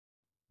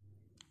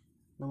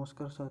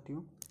नमस्कार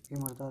साथियों,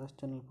 lecturerar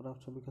channel पर आप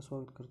सभी का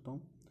स्वागत करता हूं।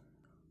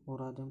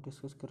 और आज हम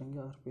डिस्कस करेंगे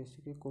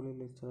आरपीएससी के कॉलेज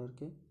लेक्चरर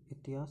के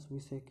इतिहास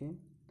विषय के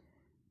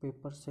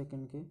पेपर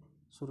सेकंड के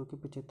शुरू के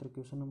 75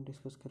 क्वेश्चन हम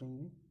डिस्कस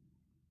करेंगे।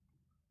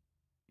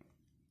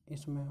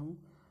 इसमें हम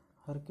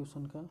हर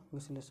क्वेश्चन का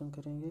विश्लेषण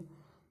करेंगे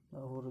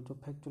और जो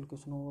फैक्चुअल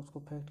क्वेश्चन होगा उसको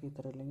फैक्ट की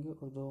तरह लेंगे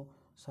और जो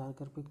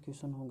सारगर्भित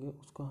क्वेश्चन होंगे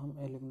उसको हम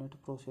एलिमिनेट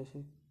प्रोसेस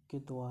के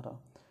द्वारा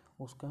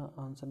उसका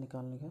आंसर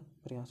निकालने का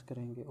प्रयास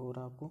करेंगे और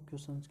आपको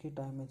क्वेश्चंस की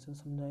डायमेंशन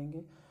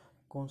समझाएंगे,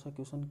 कौन सा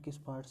क्वेश्चन किस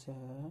पार्ट से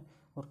आया है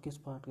और किस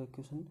पार्ट का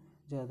क्वेश्चन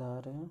ज़्यादा आ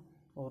रहे हैं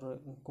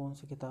और कौन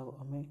सी किताब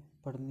हमें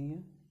पढ़नी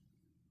है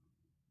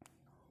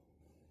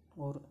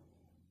और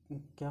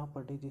क्या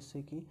पढ़े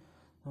जिससे कि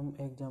हम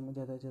एग्ज़ाम में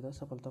ज़्यादा से ज़्यादा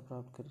सफलता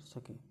प्राप्त कर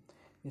सकें।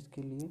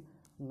 इसके लिए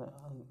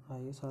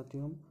आइए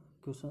साथियों हम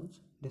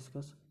क्वेश्चंस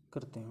डिस्कस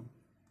करते हैं।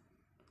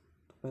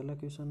 तो पहला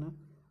क्वेश्चन है,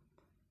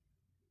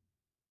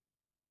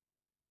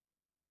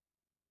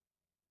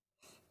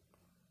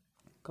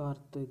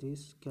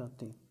 कार्टेजेस क्या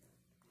थे?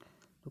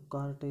 तो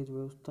कार्टेज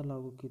व्यवस्था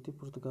लागू की थी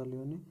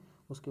पुर्तगालियों ने,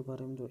 उसके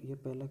बारे में जो ये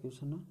पहला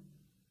क्वेश्चन है,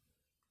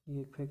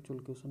 ये एक फैक्चुअल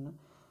क्वेश्चन है।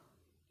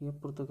 यह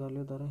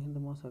पुर्तगालियों द्वारा हिंद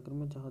महासागर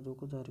में जहाज़ों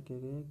को जारी किया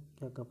गया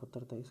ज्ञापन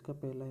पत्र था। इसका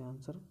पहला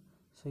आंसर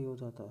सही हो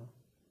जाता है।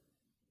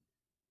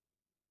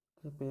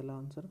 तो पहला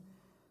आंसर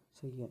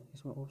सही है,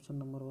 इसमें ऑप्शन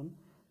नंबर 1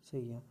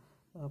 सही है।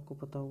 आपको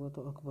पता होगा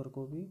तो अकबर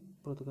को भी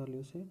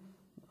पुर्तगालियों से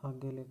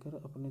आज्ञा लेकर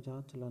अपने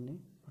जहाज़ चलाने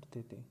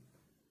पड़ते थे।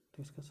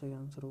 तो इसका सही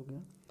आंसर हो गया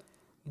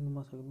हिंद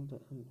महासागर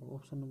में,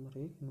 ऑप्शन नंबर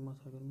 1 हिंद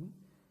महासागर में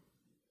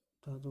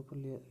जहाज़ों पर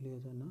लिया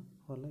जाना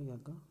वाला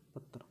ज्ञापन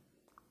पत्र।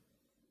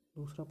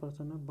 दूसरा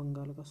प्रश्न है,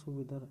 बंगाल का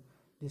सूबेदार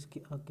जिसकी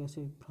आज्ञा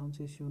से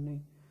फ्रांसीसियों ने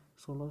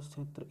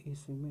 1676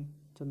 ईस्वी में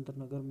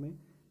चंद्रनगर में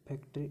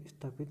फैक्ट्री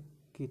स्थापित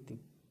की थी।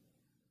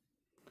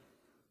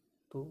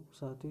 तो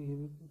साथियों ये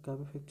भी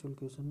काफ़ी फैक्चुअल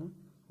क्वेश्चन है।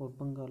 और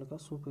बंगाल का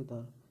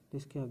सूबेदार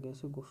जिसकी आज्ञा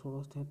से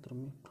 1676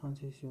 में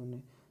फ्रांसीसियों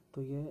ने,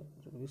 तो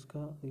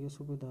ये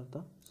सूबेदार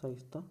था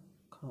शाइस्ता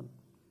खान,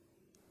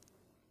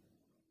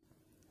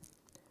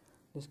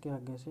 जिसके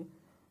आज्ञा से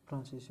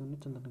फ्रांसीसियों ने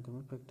चंद्रनगर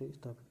में फैक्ट्री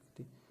स्थापित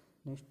की थी।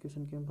 नेक्स्ट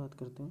क्वेश्चन की हम बात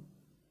करते हैं,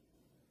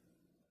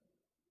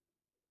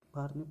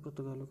 भारत में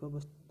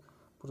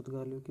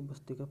पुर्तगालियों की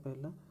बस्ती का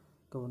पहला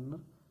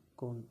गवर्नर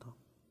कौन था?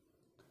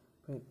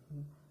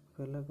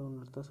 पहला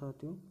गवर्नर था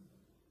साथियों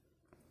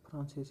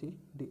फ्रांसीसी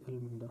डी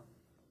अल्मीडा।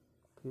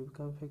 तो ये भी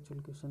काफ़ी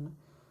फैक्चुअल क्वेश्चन है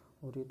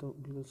और ये तो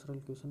बिल्कुल सरल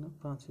क्वेश्चन है।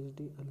 फ्रांसीसी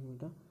डी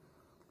अल्मीडा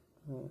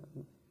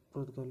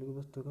पुर्तगालियों की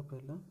बस्तियों का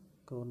पहला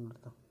गवर्नर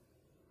था।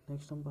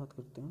 नेक्स्ट हम बात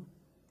करते हैं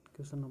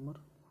क्वेश्चन नंबर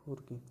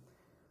 4 की।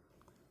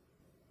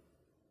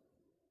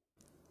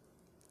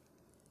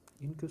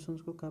 इन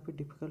क्वेश्चंस को काफ़ी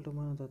डिफिकल्ट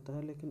माना जाता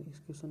है, लेकिन इस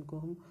क्वेश्चन को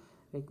हम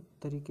एक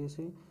तरीके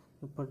से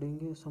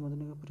पढ़ेंगे,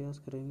 समझने का प्रयास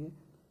करेंगे,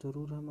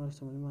 ज़रूर हमारे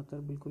समझ में आता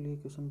है। बिल्कुल ये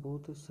क्वेश्चन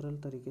बहुत सरल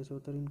तरीके से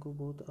होता है, इनको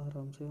बहुत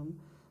आराम से हम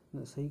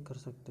सही कर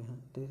सकते हैं।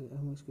 तो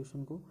हम इस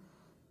क्वेश्चन को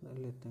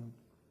लेते हैं।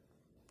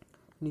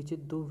 नीचे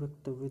 2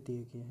 वक्तव्य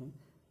दिए गए हैं,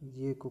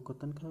 ये को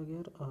कथन कहा गया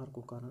और आर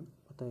को कारण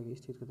बताया गया।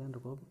 इस चीज़ का ध्यान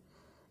रखो। अब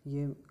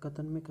ये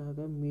कथन में कहा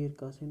गया, मीर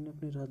कासिम ने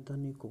अपनी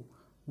राजधानी को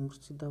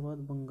मुर्शिदाबाद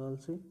बंगाल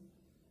से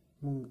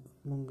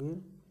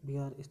मुंगेर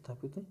बिहार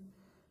स्थापित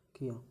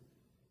किया।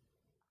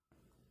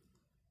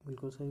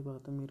 बिल्कुल सही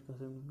बात है, मीर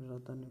कासिम ने अपनी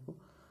राजधानी को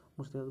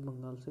मुर्शिदाबाद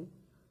बंगाल से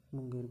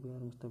मुंगेर बिहार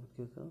में स्थापित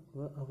किया था।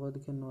 वह अवध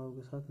के नवाब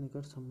के साथ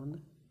निकट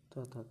संबंध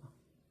चाहता था।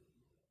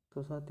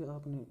 तो साथियों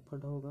आपने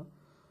पढ़ा होगा,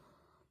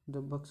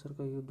 जब बक्सर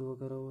का युद्ध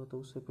वगैरह हुआ तो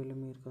उससे पहले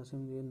मीर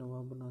कासिम ये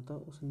नवाब बना था।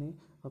 उसने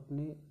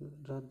अपने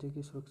राज्य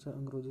की सुरक्षा,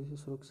 अंग्रेजों से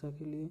सुरक्षा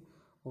के लिए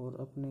और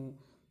अपने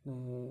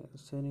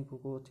सैनिकों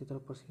को अच्छी तरह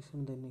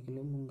प्रशिक्षण देने के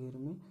लिए मुंगेर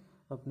में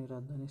अपनी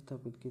राजधानी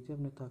स्थापित की थी,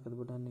 अपनी ताकत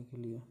बढ़ाने के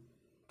लिए।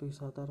 तो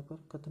इस आधार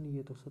पर कथन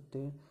ये तो सत्य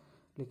है,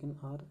 लेकिन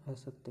आर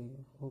असत्य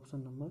है।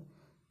 ऑप्शन नंबर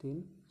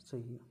 3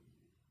 सही है।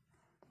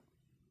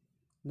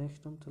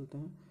 नेक्स्ट हम चलते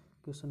हैं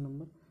क्वेश्चन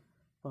नंबर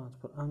 5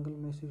 पर। आंग्ल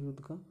मैसूर युद्ध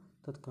का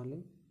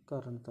तत्कालीन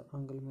कारण था।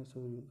 आंग्ल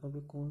मैसूर युद्ध,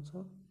 अभी कौन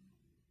सा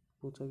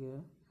पूछा गया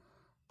है?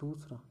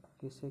 दूसरा,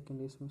 ये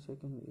सेकंड,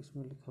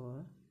 इसमें लिखा हुआ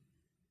है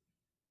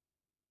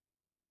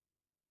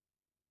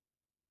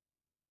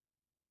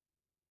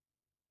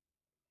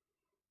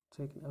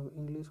सेकंड। अब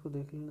इंग्लिश को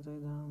देख लेना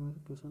चाहिए जहाँ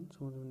हमें क्वेश्चन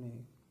समझ में नहीं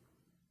आई।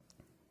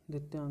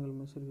 देखते हैं आंग्ल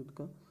मैसूर युद्ध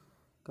का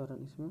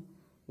कारण। इसमें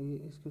ये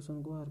इस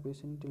क्वेश्चन को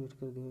आरपीएससी ने डिलीट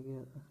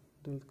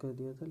कर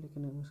दिया था,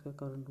 लेकिन हम इसका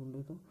कारण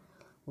ढूंढे तो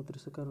उत्तरी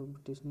सरकार और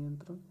ब्रिटिश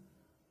नियंत्रण,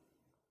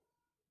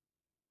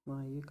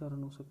 हाँ ये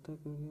कारण हो सकता है,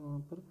 क्योंकि वहाँ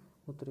पर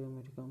उत्तरी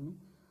अमेरिका में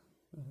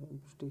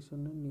ब्रिटिशों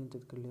ने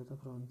नियंत्रित कर लिया था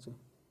फ्रांस से,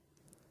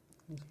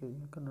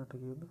 इसलिए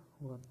कर्नाटक युद्ध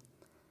हुआ।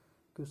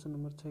 क्वेश्चन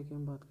नंबर 6 की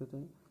हम बात करते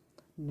हैं,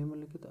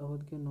 निम्नलिखित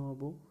अवध के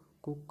नवाबों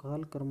को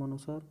काल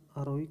क्रमानुसार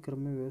आरोही क्रम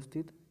में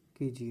व्यवस्थित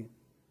कीजिए।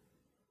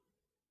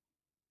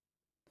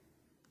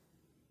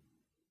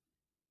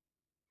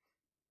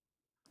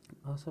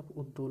 आसफ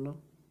उद्दौला,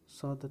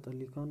 सादत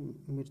अली खान,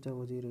 मिर्जा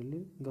वजीर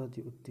अली,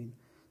 गाजी उद्दीन।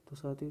 तो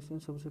साथ ही इसमें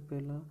सबसे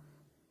पहला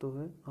तो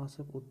है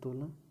आसफ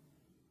उद्दौला,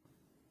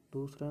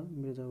 दूसरा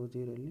मिर्जा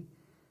वजीर अली,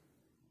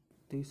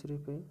 तीसरे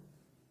पे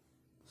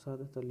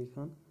सादत अली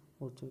खान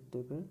और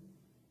चौथे पे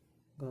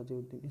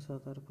गाजिउद्दीन। इस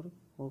आधार पर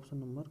ऑप्शन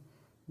नंबर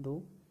 2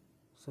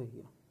 सही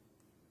है।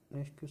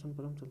 नेक्स्ट क्वेश्चन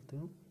पर हम चलते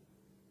हैं।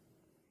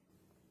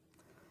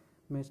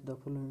 मैच द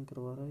फॉलोइंग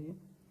करवा रहा है ये,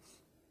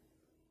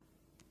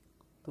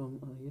 तो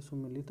हम ये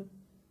सुमेलित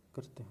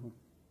करते हैं।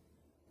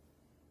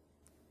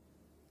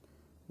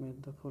 मैच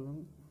द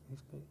फॉलोइंग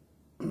इसका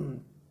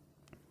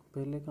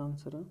पहले का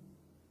आंसर है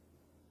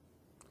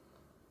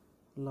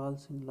लाल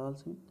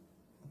सिंह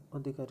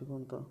अधिकारी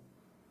कौन था?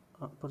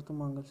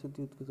 प्रथम आंगल सिद्ध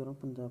युद्ध के दौरान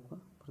पंजाब का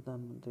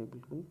प्रधानमंत्री,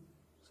 बिल्कुल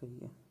सही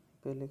है।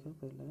 पहले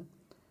है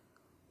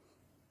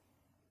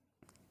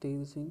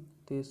तेज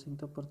सिंह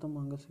था प्रथम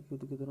आंगल सिद्ध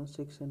युद्ध के दौरान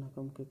सिख सेना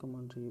का मुख्य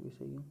कमांडर, ये भी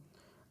सही है।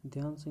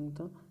 ध्यान सिंह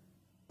था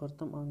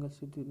प्रथम आंगल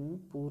सिद्ध युद्ध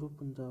में पूर्व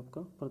पंजाब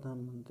का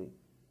प्रधानमंत्री,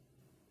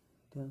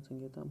 ध्यान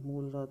सिंह था।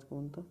 मूलराज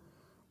कौन था?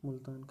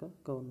 मुल्तान का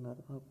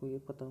गवर्नर, आपको ये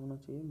पता होना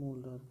चाहिए।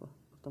 मूलराज का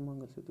प्रथम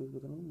आंगल सिद्ध युद्ध के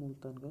दौरान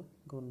मुल्तान का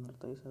गवर्नर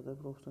था। इस आधार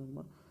पर ऑप्शन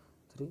नंबर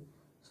 3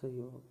 सही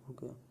हो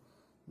गया।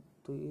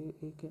 तो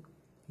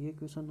ये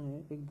क्वेश्चन है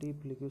एक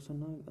डीपली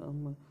क्वेश्चन है।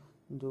 हम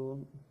जो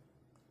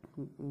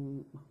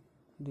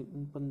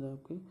पंजाब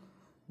के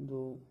जो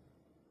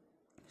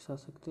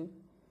शासक थे,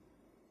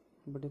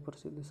 बड़े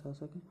प्रसिद्ध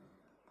शासक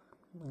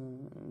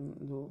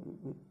जो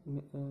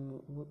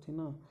वो थे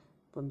ना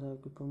पंजाब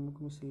के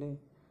प्रमुख मिसले,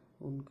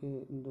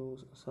 उनके जो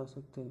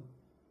शासक थे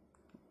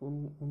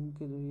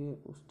उनके जो ये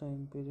उस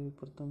टाइम पे जो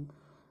प्रथम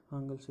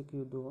आंगल सिख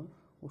युद्ध हुआ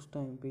उस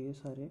टाइम पे ये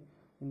सारे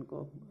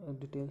इनको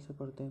डिटेल से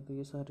पढ़ते हैं तो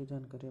ये सारी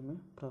जानकारी हमें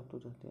प्राप्त हो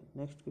जाती है।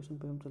 नेक्स्ट क्वेश्चन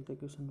पे हम चलते हैं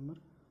क्वेश्चन नंबर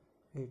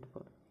 8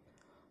 पर।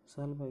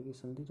 साल भाई की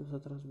संधि जो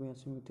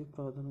 1782 में थी,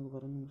 प्रावधानों के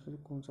बारे में से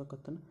कौन सा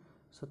कथन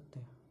सत्य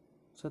है?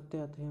 सत्य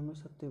आते हैं, हमें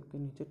सत्य के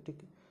नीचे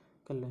टिक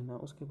कर लेना।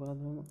 उसके बाद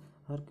हम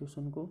हर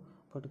क्वेश्चन को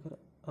पढ़कर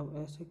अब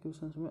ऐसे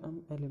क्वेश्चन में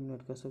हम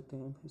एलिमिनेट कर सकते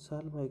हैं।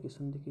 साल भाई की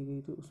संधि की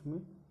गई थी, उसमें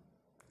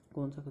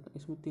कौन सा कथन?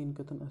 इसमें 3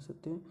 कथन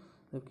असत्य हैं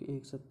जबकि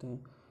 1 सत्य है।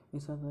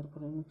 इस आधार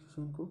पर हम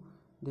क्वेश्चन को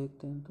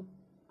देखते हैं तो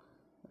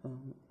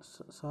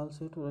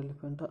सालसेट और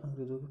एलिफेंटा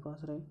अंग्रेजों के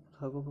पास रहे,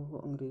 राघोबा को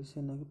अंग्रेजी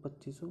सेना की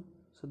 2500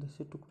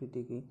 सदस्य टुकड़ी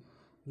दी गई,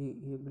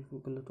 ये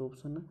बिल्कुल गलत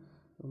ऑप्शन है,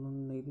 उन्होंने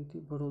नहीं दी थी।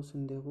 बड़ो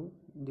सिंधिया को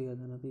दिया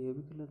जाना था, ये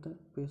भी गलत है।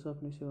 पेशा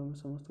अपनी सेवा में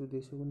समस्त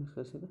विदेशियों को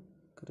निष्कासित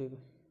करेगा,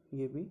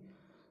 ये भी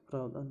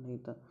प्रावधान नहीं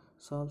था।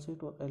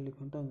 सालसेट और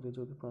एलिफेंटा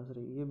अंग्रेजों के पास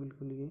रही, ये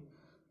बिल्कुल ये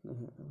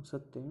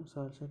सत्य है।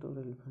 सालसेट और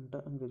एलिफेंटा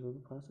अंग्रेजों के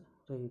पास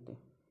रहे थे,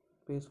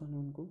 पेशवा ने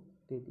उनको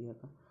दे दिया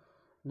था।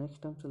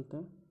 नेक्स्ट हम चलते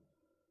हैं,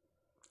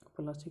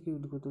 प्लासी के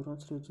युद्ध के दौरान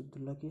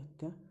सिराजुद्दौला की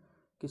हत्या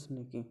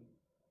किसने की?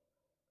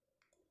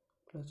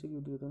 प्लासी के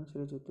युद्ध के दौरान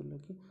सिराजुद्दौला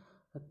की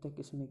हत्या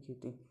किसने की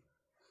थी?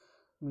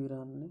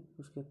 मीरान ने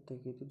उसकी हत्या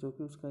की थी, जो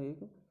कि उसका एक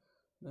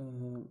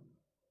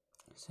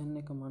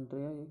सैन्य कमांडर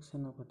या एक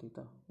सेनापति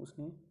था।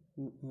 उसने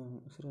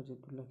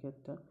सिराजुद्दौला की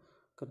हत्या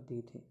कर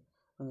दी थी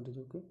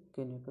अंग्रेजों के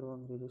कहने पर, वो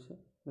अंग्रेजों से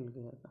मिल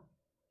गया था।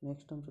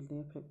 नेक्स्ट हम चलते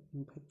हैं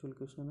फैक्चुअल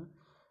क्वेश्चन है।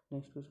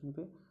 नेक्स्ट क्वेश्चन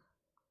पे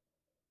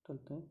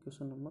चलते हैं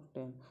क्वेश्चन नंबर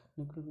 10।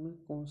 निम्नलिखित में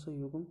कौन सा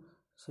युग्म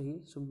सही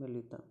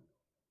सम्मिलित है?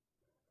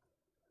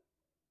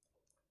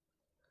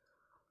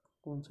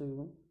 कौन सा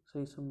युग्म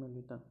सही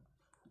सम्मिलित है?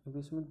 अब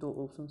इसमें 2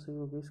 ऑप्शन सही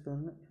हो गए, इस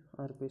कारण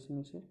आरपीएससी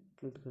ने इसे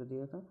डिलीट कर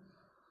दिया था।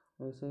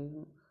 वैसे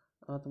ही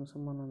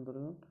आत्मसम्मान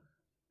आंदोलन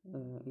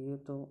ये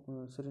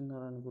तो श्री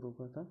नारायण गुरु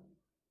का था,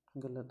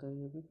 गलत है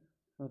ये भी,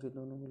 और ये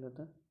दोनों गलत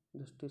है।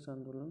 जस्टिस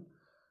आंदोलन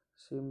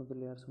से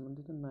मुदलियार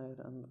संबंधित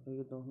नायर आंदोलन,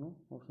 ये दोनों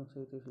ऑप्शन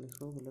सही थे, इसलिए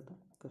इसको गलत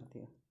कर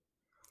दिया,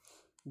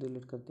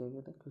 डिलीट कर दिया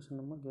गया था। क्वेश्चन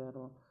नंबर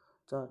 11,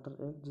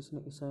 चार्टर एक्ट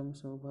जिसने ईसाई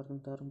मिशनों को भारत में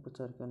धर्म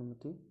प्रचार की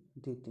अनुमति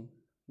दी थी,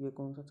 ये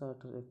कौन सा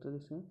चार्टर एक्ट है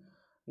जिसमें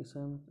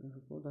ईसाई मिशनों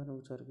को धर्म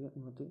प्रचार की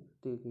अनुमति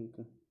दी गई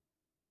थी?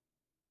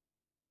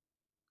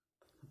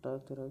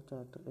 18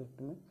 चार्टर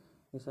एक्ट में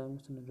ईसाई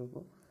मिशनरियों को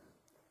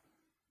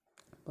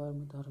भारत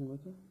में धर्म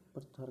के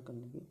प्रचार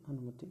करने की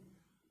अनुमति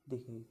दी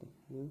गई थी।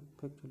 ये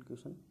फैक्चुअल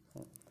क्वेश्चन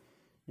है।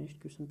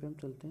 नेक्स्ट क्वेश्चन पे हम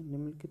चलते हैं,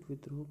 निम्नलिखित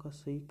विद्रोह का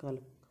सही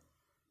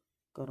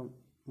कालक्रमानुक्रम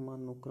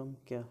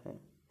क्या है?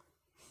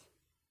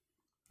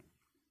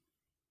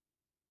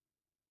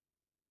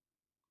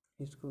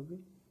 इसको भी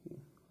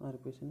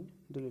आरपीएससी ने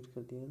डिलीट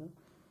कर दिया था,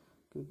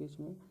 क्योंकि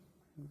इसमें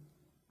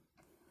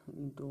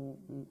तो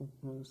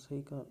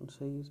सही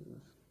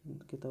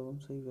किताबों में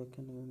सही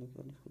व्याख्या नहीं होने के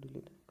कारण इसको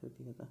डिलीट कर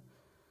दिया था।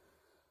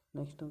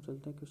 नेक्स्ट हम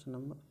चलते हैं क्वेश्चन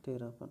नंबर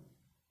 13 पर।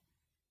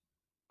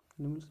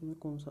 निम्नलिखित में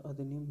कौन सा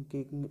अधिनियम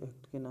गैगिंग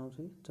एक्ट के नाम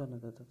से जाना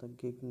जाता था?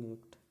 गैगिंग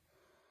एक्ट,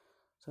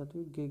 साथ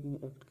ही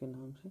गैगिंग एक्ट के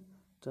नाम से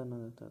जाना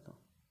जाता था।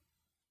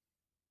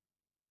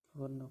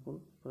 वर्नाकुल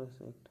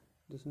प्रेस एक्ट,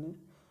 जिसने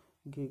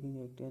गैगिंग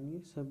एक्ट यानी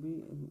सभी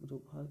जो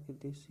भारत के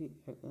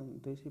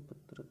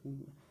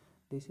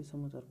देसी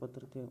समाचार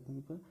पत्र थे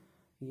उन पर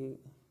ये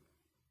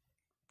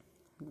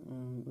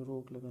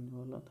रोक लगाने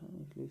वाला था,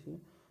 इसलिए इसे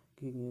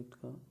गैगिंग एक्ट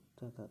कहा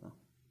जाता था।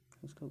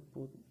 इसका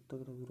बहुत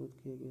तगड़ा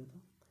विरोध किया गया था।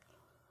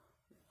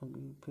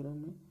 अभी फिर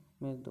हमें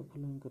मैच द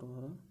फॉलोइंग करवा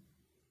रहा,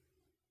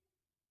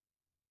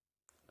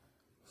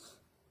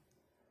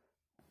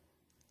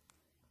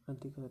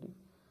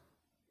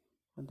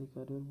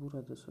 अधिकारी और भू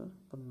राजस्व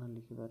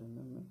प्रणाली के बारे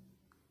में हमें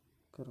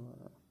करवा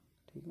रहा।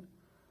 ठीक है,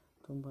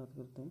 तो हम बात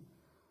करते हैं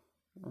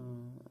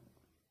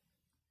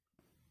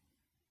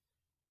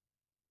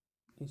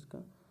इसका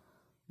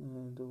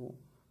जो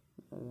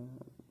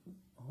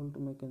होल्ट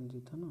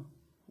मैकेंजी था ना,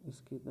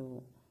 इसके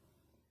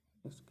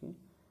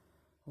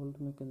होल्ट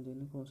मैकेंजी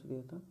ने कौन सा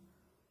दिया था?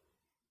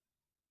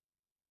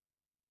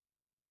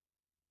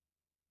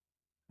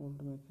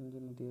 होल्ट मैकेंजी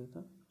ने दिया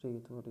था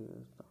रेतवाड़ी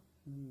व्यवस्था,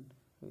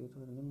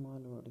 रेतवाड़ी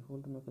मालवाड़ी,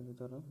 होल्ट मैकेंजी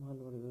द्वारा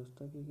मालवाड़ी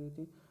व्यवस्था की गई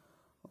थी।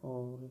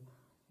 और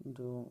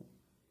जो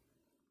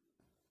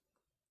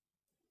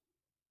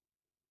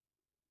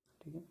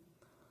ठीक है,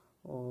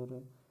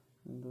 और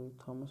जो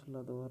थॉमस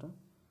लॉ द्वारा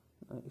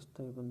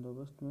स्थायी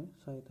बंदोबस्त में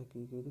सहायता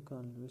की गई थी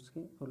कॉर्नवालिस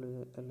की, और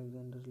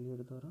अलेक्जेंडर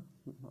लीड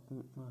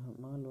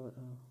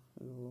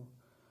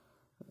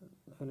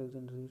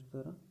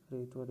द्वारा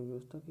रेतवाड़ी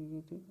व्यवस्था की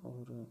गई थी।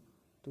 और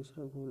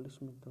तीसरा गोल्ड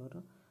स्मिथ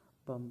द्वारा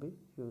बॉम्बे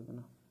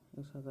योजना।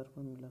 इस आधार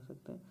पर मिला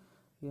सकते हैं।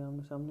 ये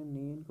आमने सामने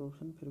नहीं है इनका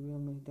ऑप्शन, फिर भी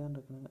हमें ध्यान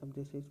रखना है। अब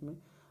जैसे इसमें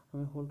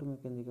हमें होल्ट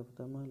मैकेंजी का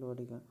पता है,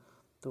 मालवाड़ी का,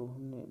 तो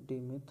हमने डी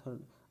में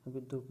थर्ड,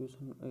 अभी दो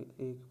क्वेश्चन,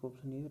 एक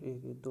ऑप्शन ये और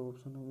एक, दो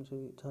ऑप्शन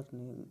हमसे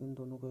छाटने हैं, इन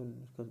दोनों को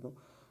एलिमिनेट कर दो।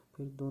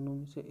 फिर दोनों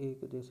में से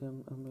एक, जैसे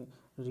हमें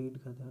रीड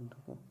का ध्यान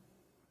रखो,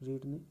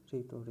 रीड ने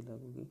रेतवाड़ी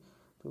लागू की,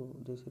 तो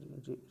जैसे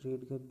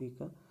रीड का बी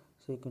का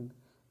सेकंड,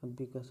 अब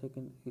बी का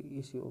सेकंड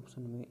इसी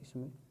ऑप्शन में,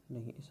 इसमें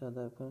नहीं, इस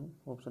आधार पर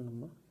ऑप्शन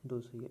नंबर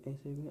 2 सही है।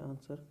 ऐसे भी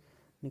आंसर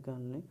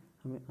निकालने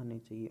हमें आने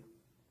चाहिए।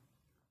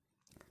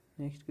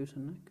 नेक्स्ट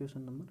क्वेश्चन है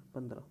क्वेश्चन नंबर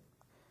 15।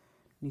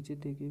 नीचे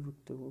दिए गए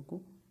वक्तव्यों को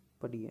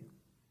पढ़िए।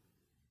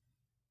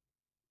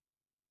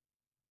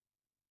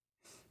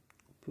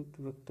 उपयुक्त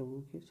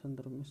वक्तव्यों के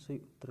संदर्भ में सही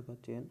उत्तर का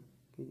चयन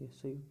कीजिए।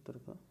 सही उत्तर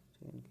का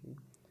चयन कीजिए।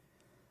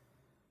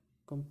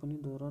 कंपनी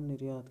द्वारा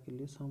निर्यात के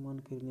लिए सामान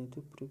खरीदने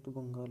थे प्रयुक्त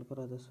बंगाल का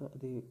राजस्व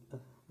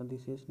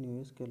अधिशेष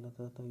निवेश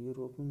कहलाता था।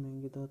 यूरोप में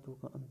महंगी धातुओं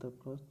का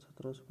अंतर्प्रवास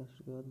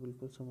 1765 के बाद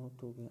बिल्कुल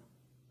समाप्त हो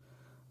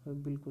गया।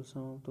 बिल्कुल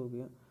समाप्त हो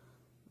गया।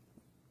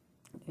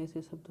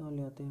 ऐसे शब्द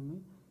वाले आते हैं,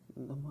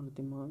 हमें हमारा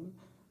दिमाग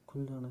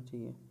खुल जाना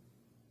चाहिए।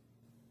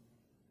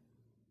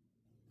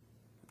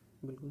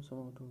 बिल्कुल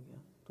समाप्त हो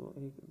गया, तो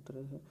एक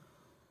तरह से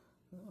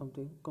अब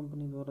देखो,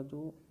 कंपनी द्वारा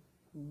जो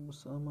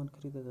सामान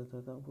खरीदा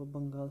जाता था वो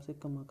बंगाल से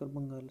कमाकर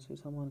बंगाल से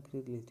सामान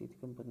खरीद लेती थी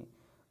कंपनी।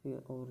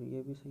 और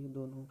ये भी सही है,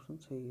 दोनों ऑप्शन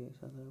सही है।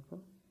 इस आधार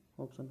पर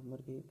ऑप्शन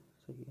नंबर 1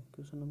 सही है।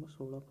 क्वेश्चन नंबर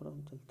 16 पर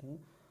हम चलते हैं।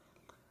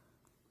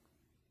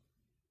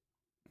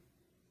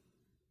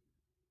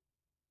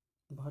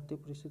 भारतीय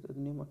परिषद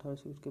अधिनियम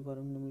 1820 के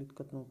बारे में निम्नलिखित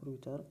कथनों पर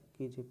विचार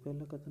कीजिए।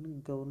 पहला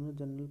कथन, गवर्नर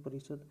जनरल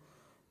परिषद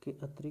के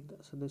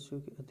अतिरिक्त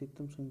सदस्यों की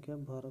अधिकतम संख्या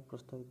 12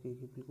 प्रस्तावित की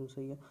गई। बिल्कुल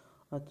सही है।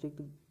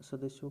 अतिरिक्त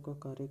सदस्यों का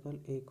कार्यकाल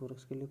 1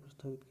 वर्ष के लिए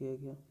प्रस्तावित किया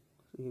गया।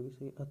 ये भी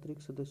सही।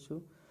 अतिरिक्त सदस्यों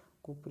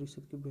को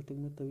परिषद की बैठक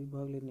में तभी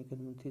भाग लेने की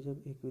अनुमति थी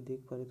जब एक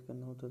विधेयक पारित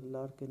करना होता था।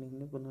 लॉर्ड कैनिंग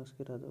ने बनारस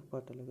के राजा और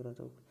पाटलिया के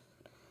राजा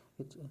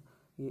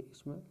ये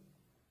इसमें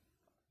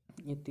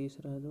ये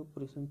तीसरा है, जो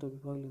परिषद तभी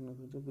भाग लेने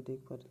को जब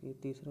विधेयक पारित किया।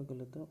 तीसरा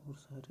गलत है और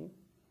सारे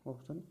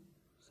ऑप्शन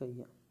सही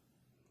है।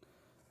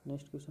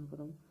 नेक्स्ट क्वेश्चन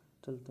पर हम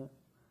चलते हैं।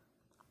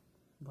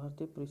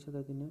 भारतीय परिषद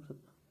अधिनियम,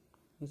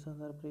 इस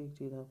आधार पर एक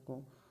चीज़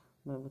आपको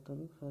मैं बता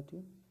दूं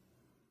साथियों,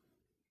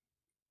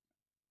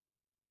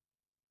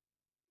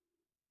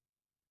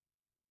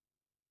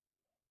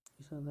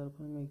 इस आधार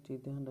पर हम एक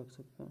चीज़ ध्यान रख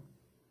सकते हैं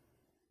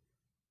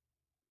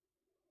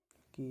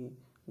कि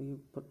ये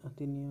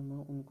अधिनियम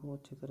है, उनको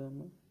अच्छी तरह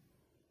में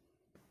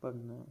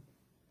पढ़ना है।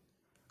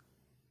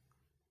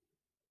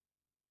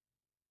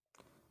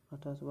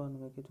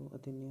 1892 के जो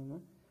अधिनियम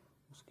है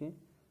उसके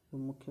जो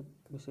मुख्य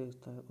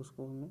विशेषता है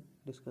उसको हमें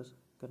डिस्कस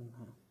करना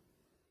है।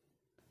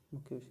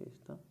 मुख्य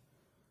विशेषता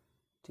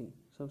थी,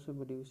 सबसे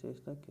बड़ी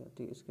विशेषता क्या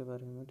थी, इसके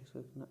बारे में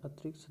डिस्कस करना।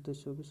 अतिरिक्त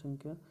सदस्यों की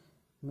संख्या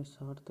में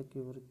 60 तक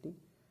की वृद्धि।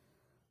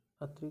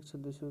 अतिरिक्त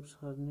सदस्यों को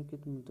सार्वजनिक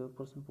हित मुद्दों पर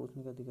प्रश्न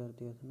पूछने का अधिकार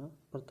दिया था ना।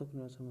 पृथक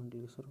निर्वाचन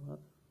मंडल की शुरुआत।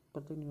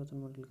 पृथक निर्वाचन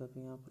मंडल का तो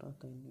यहाँ पर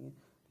आता ही नहीं है,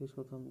 तो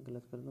इसको तो हम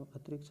गलत कर दो।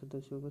 अतिरिक्त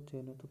सदस्यों का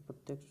चयन है तो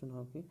प्रत्यक्ष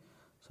चुनाव की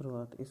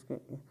शुरुआत।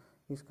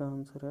 इसका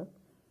आंसर है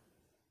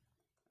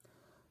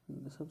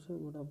सबसे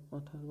बड़ा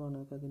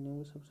 1892 का अधिनियम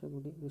की सबसे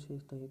बड़ी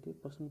विशेषता ये थी,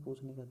 प्रश्न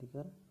पूछने का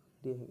अधिकार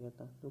दिया गया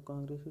था। जो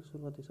कांग्रेस की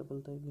शुरुआती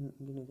सफलता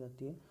गिनी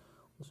जाती है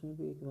उसमें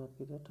भी एक बात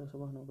की था,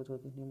 1892 का जो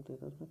अधिनियम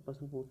था उसमें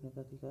प्रश्न पूछने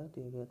का अधिकार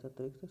दिया गया था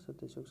अतिरिक्त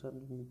सदस्यों के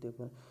सार्वजनिक मुद्दे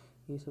पर।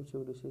 ये सबसे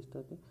बड़ी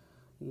विशेषता थी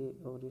ये,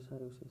 और ये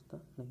सारी विशेषता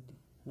नहीं थी।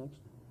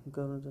 नेक्स्ट,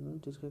 गवर्नर जनरल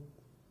जिसके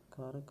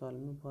कार्यकाल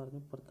में भारत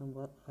में प्रथम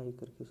बार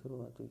आयकर की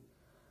शुरुआत हुई।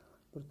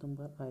 प्रथम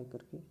बार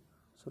आयकर की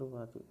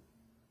शुरुआत हुई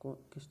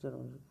किस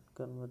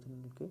गवर्नर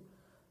जनरल के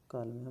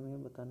काल में,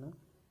 हमें बताना।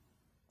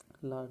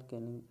 लॉर्ड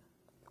कैनिंग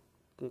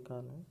के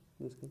काल में,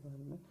 जिसके काल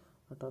में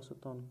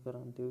 1857 की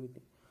क्रांति हुई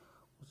थी,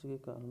 उसी के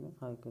काल में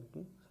आयकर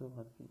की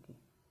शुरुआत की गई।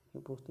 ये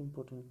बहुत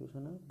इंपॉर्टेंट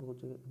क्वेश्चन है,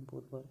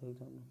 बहुत बार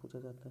एग्जाम में पूछा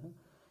जाता है।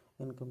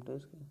 इनकम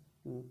टैक्स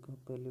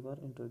पहली बार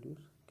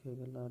इंट्रोड्यूस किया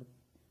गया लॉर्ड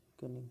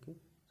कैनिंग के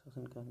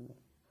शासनकाल में।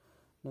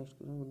 नेक्स्ट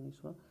क्वेश्चन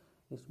 19वां,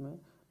 इसमें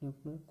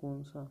निम्न में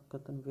कौन सा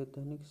कथन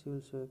वैधानिक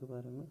सिविल सेवा के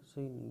बारे में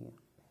सही नहीं है।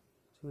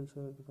 सिविल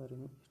सेवा के बारे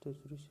में,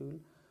 स्टैट्यूटरी सिविल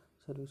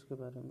सर्विस के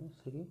बारे में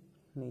सही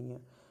नहीं है।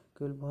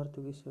 केवल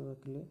भारतीयों की सेवा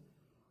के लिए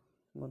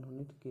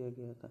मनोनीत किया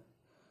गया था।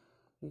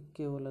 ये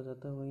केवल आ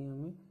जाता है, वहीं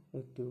हमें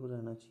एक्टिव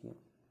रहना चाहिए।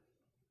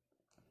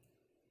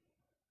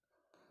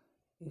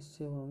 इस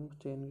सेवा में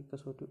चयन की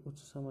कसौटी उच्च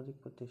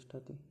सामाजिक प्रतिष्ठा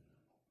थी,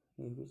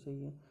 ये भी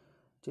सही है।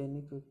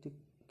 चयनित व्यक्ति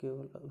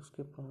केवल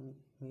उसके प्राण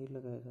में ही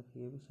लगाया जाता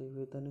है, ये भी सही।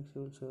 वैधानिक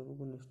सिविल सेवा को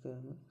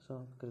 1913 में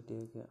समाप्त कर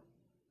दिया गया।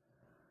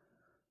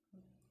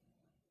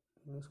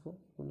 इसको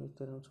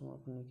 1913 में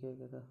समाप्त नहीं किया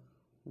गया था,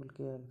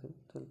 बल्कि आगे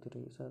तक चलती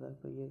रही। सादा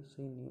पर ये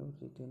सही नहीं है और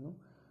ये तीनों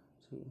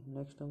सही है।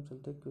 नेक्स्ट हम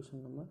चलते हैं क्वेश्चन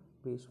नंबर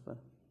 20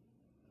 पर।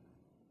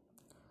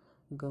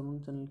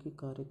 गवर्नमेंट चैनल की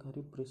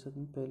कार्यकारी परिषद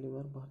में पहली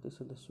बार भारतीय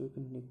सदस्यों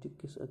की नियुक्ति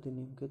किस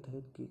अधिनियम के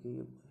तहत की गई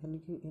है? यानी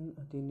कि इन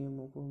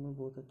अधिनियमों को हमें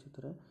बहुत अच्छी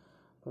तरह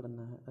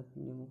पढ़ना है।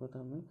 अधिनियमों का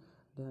हमें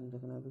ध्यान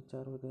रखना है,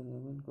 चारों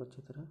अधिनियम इनको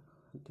अच्छी तरह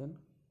अध्ययन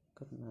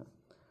करना है।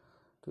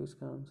 तो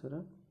इसका आंसर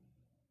है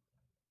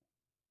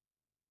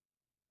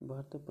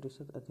भारतीय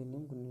परिषद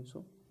अधिनियम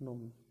 1909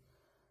 में।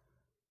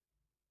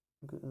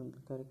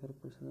 कार्यकारी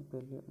परिषद में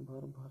पहली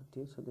बार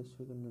भारतीय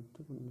सदस्यों की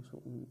नियुक्ति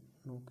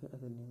 1909 के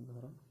अधिनियम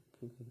द्वारा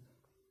की गई थी।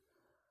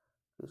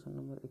 क्वेश्चन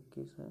नंबर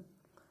 21 है,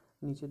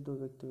 नीचे दो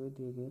वक्तव्य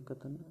दिए गए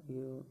कथन,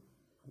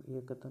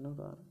 ये कथन और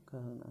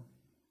कारण है।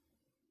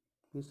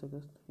 20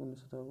 अगस्त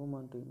 1917 को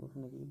माउंटेन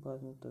उठने के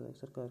बाद में उत्तरदायी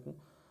सरकार के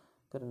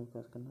कर्म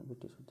विकास करना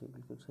ब्रिटिश होती है,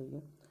 बिल्कुल सही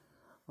है।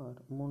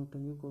 और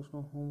मॉन्टेग्यू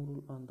घोषणा होम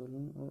रूल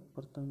आंदोलन और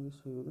प्रथम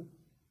विश्व युद्ध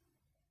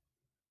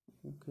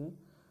के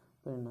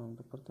परिणाम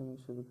था। प्रथम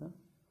विश्व युद्ध का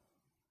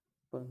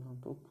परिणाम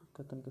तो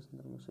कथन के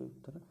संदर्भ में सही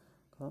उत्तर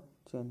का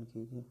चयन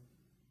कीजिए।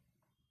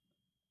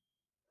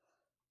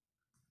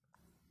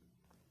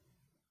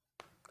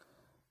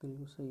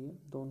 बिल्कुल सही है,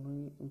 दोनों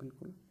ही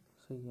बिल्कुल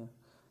सही है।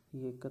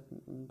 ये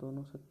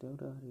दोनों सत्य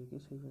और आर्य की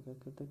सही व्याख्या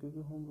करते हैं, क्योंकि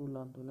होम रूल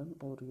आंदोलन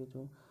और ये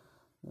जो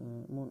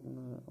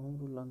होम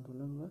रूल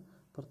आंदोलन हुआ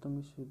प्रथम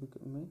विश्व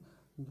युद्ध में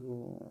जो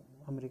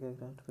अमेरिका के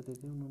राष्ट्रपति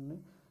थे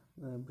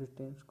उन्होंने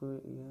ब्रिटेन को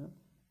यह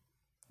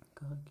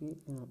कहा कि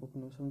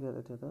उपनिवेशों में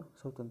ज़्यादा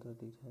स्वतंत्रता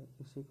दी जाए।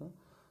 इसी का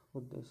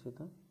उद्देश्य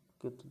था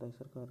कि उत्तरदायी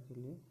सरकार के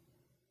लिए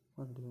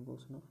माउंटेग्यू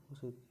घोषणा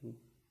घोषित की।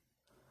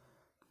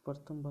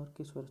 प्रथम बार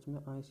किस वर्ष में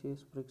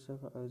ICS परीक्षा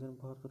का आयोजन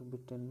भारत और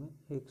ब्रिटेन में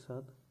एक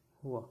साथ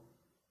हुआ?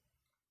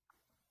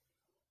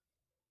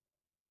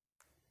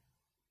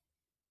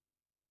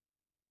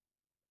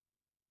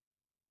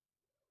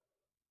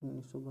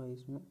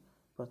 1922 में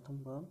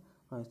प्रथम बार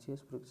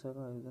ICS परीक्षा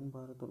का आयोजन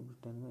भारत और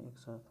ब्रिटेन में एक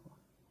साथ हुआ।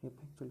 ये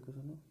फैक्चुअल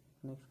क्वेश्चन है।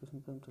 नेक्स्ट क्वेश्चन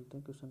पर हम चलते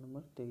हैं, क्वेश्चन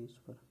नंबर 23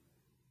 पर।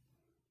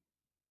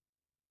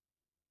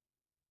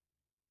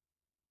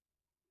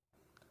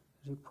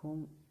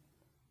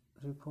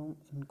 रिफॉर्म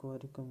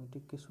इंक्वायरी कमेटी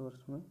किस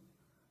वर्ष में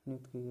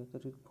नियुक्त किया गया था?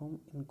 रिफॉर्म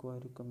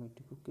इंक्वायरी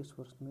कमेटी को किस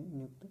वर्ष में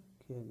नियुक्त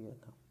किया गया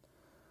था?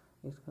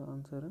 इसका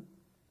आंसर है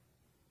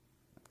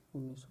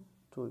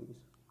 1924।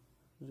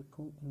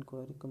 रिफॉर्म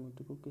इंक्वायरी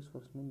कमेटी को किस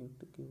वर्ष में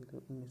नियुक्त किया गया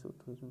था?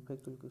 1924 में।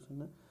 फैक्चुअल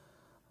क्वेश्चन है।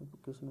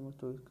 क्वेश्चन नंबर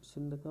 24,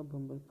 सिंध का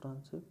बम्बई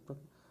प्रांत से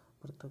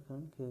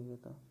पृथक्करण किया गया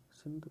था।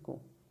 सिंध को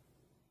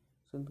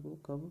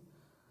कब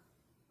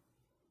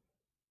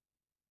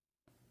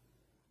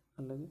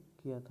अलग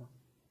किया था,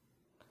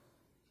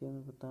 ये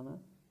हमें बताना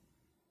है।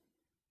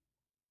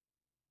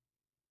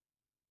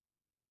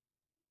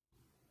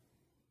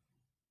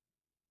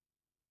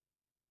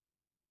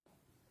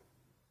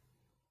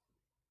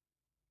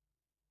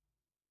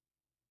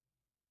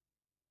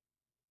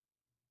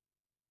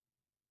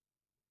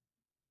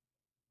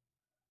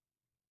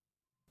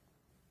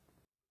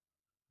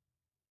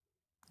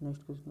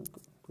 नेक्स्ट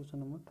क्वेश्चन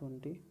नंबर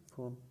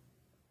 24,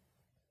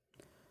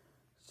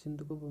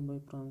 सिंध को बम्बई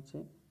प्रांत से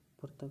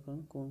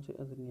पृथक्करण कौन से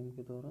अधिनियम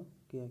के द्वारा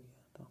किया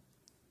गया था?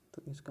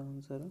 तो इसका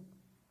आंसर है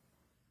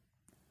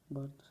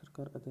भारत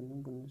सरकार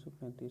अधिनियम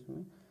 1935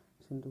 में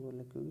सिंध को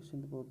अलग, क्योंकि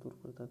सिंध बहुत दूर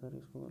पड़ता था,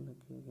 इसको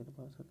अलग किया गया था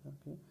भारत सरकार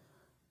के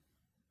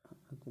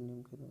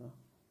अधिनियम के द्वारा।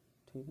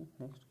 ठीक है,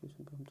 नेक्स्ट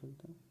क्वेश्चन पर हम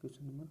चलते हैं,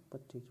 क्वेश्चन नंबर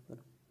 25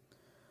 पर।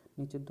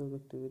 नीचे दो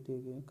वक्तव्य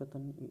दिए गए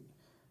कथन,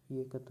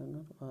 ये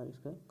कथन और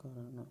इसका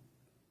कारण है।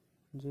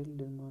 जेल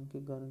निर्माण की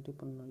गारंटी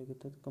प्रणाली के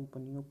तहत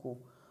कंपनियों को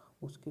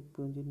उसके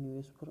पूंजी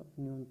निवेश पर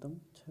न्यूनतम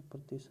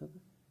 6%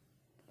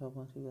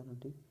 लाभांश की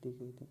गारंटी दी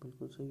गई थी,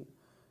 बिल्कुल सही है।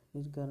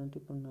 इस गारंटी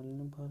प्रणाली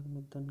ने भारत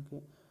में धन के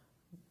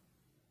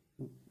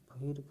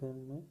बहिर्गमन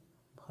में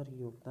भारी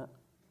योगदान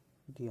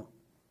दिया।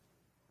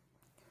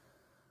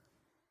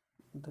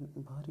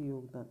 भारी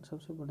योगदान,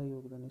 सबसे बड़ा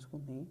योगदान इसको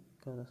नहीं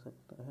कहा जा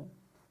सकता है,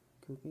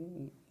 क्योंकि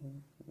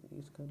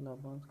इसका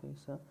लाभांश का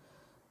हिस्सा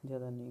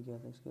ज़्यादा नहीं गया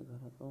था इसके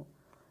द्वारा। तो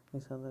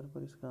इस आधार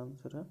पर इसका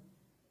आंसर है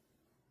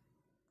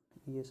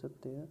ये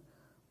सत्य है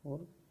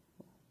और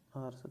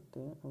आर सत्य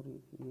है और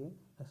ये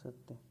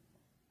असत्य।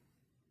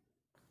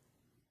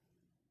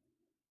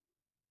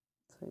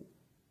 सही,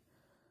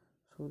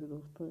 सॉरी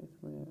दोस्तों,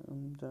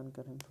 इसमें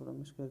जानकारी में थोड़ा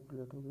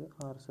मिसकैलकुलेट हो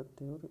गया। आर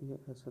सत्य है और ये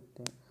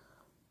असत्य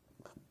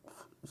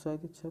है।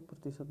 शायद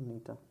 6% नहीं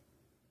था,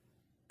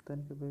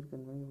 धन के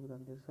बहिर्गमन में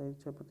योगदान दिया, शायद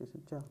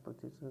 6%,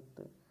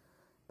 4%,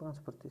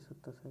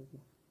 5% था, शायद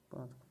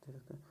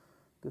 5% है।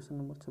 क्वेश्चन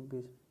नंबर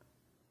 26,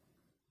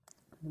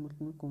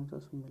 निम्नलिखित में कौन सा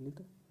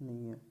सम्मिलित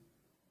नहीं है?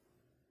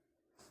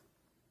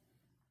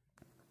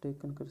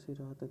 टेकन कृषि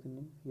राहत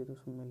अधिनियम, ये तो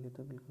सम्मिलित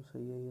है, बिल्कुल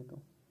सही है ये तो।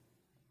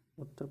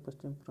 उत्तर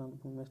पश्चिम प्रांत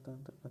भूमि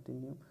हस्तांतरण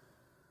अधिनियम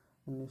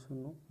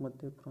 1909,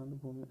 मध्य प्रांत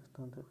भूमि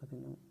हस्तांतरण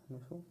अधिनियम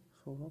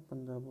 1916,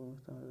 पंजाब भूमि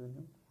हस्तांतरण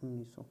अधिनियम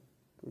 1900।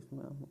 तो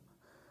इसमें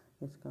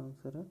इसका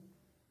आंसर है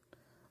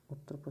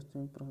उत्तर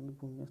पश्चिम प्रांत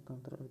भूमि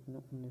हस्तांतरण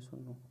अधिनियम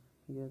 1909।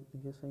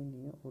 यह सही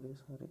नहीं है और ये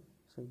सारे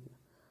सही है।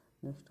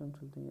 नेक्स्ट हम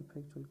चलते हैं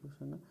फैक्चुअल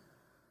क्वेश्चन है,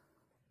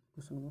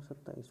 क्वेश्चन नंबर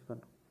 27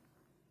 पर।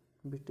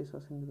 ब्रिटिश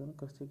शासन के दौरान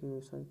कृषि के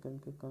व्यवसायीकरण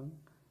के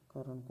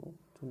कारण को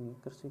चुनिए।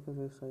 कृषि के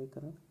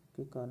व्यवसायीकरण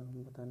के कारण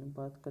हम बताने,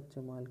 बात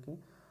कच्चे माल के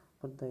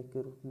प्रदाय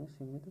के रूप में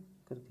सीमित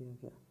कर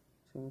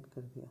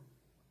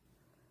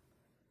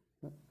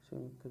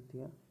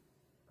दिया।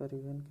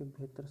 परिवहन के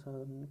बेहतर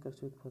साधन ने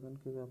कृषि उत्पादन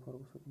के व्यापार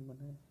को सुगम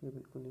बनाया, ये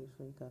बिल्कुल ये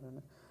सही कारण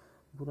है।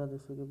 बुरा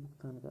देशों के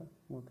भुगतान का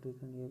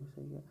मौद्रीकरण, ये भी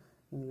सही है।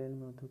 इंग्लैंड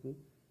में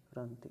औद्योगिक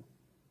क्रांति,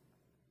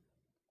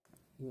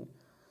 ये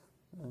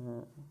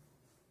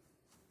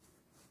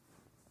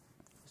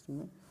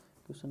इसमें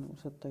क्वेश्चन नंबर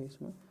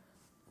 27 में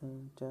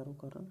चारों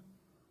कारण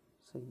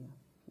सही है,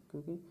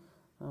 क्योंकि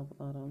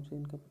आप आराम से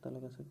इनका पता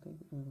लगा सकते हैं,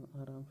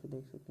 आराम से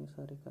देख सकते हैं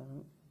सारे कारण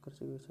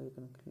कृषि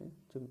व्यवसायीकरण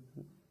के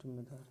लिए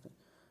जिम्मेदार थे।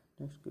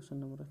 नेक्स्ट क्वेश्चन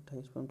नंबर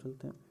 28 पर हम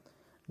चलते हैं।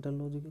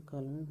 डलहौजी के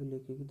काल में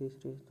विलेखी की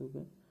देशी वस्तु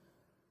के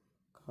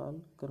काल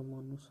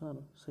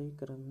क्रमानुसार सही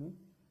क्रम में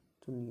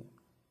चुनिए।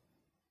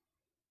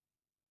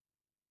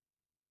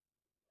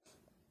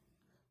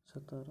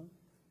 सतारा,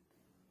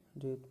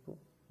 जैतपुर,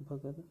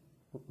 भगत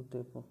और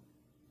उदयपुर।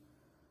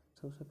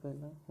 सबसे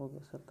पहला हो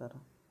गया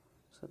सतारा।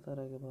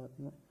 सतारा के बाद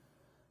में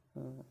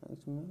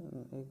इसमें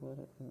एक बार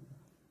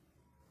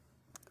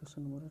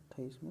क्वेश्चन नंबर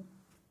 28 में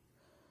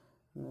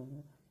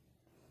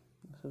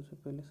सबसे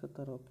पहले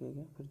सतारा को किया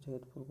गया, फिर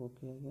जैतपुर को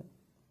किया गया,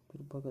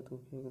 फिर भगत को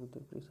किया गया,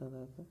 उदयपुर। इस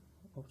आधार पर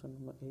ऑप्शन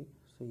नंबर 1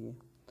 सही है।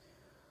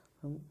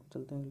 हम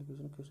चलते हैं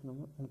अगले क्वेश्चन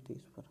नंबर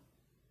 29 पर।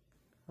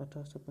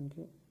 1856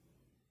 के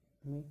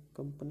में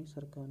कंपनी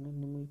सरकार ने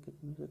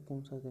निम्नलिखित में से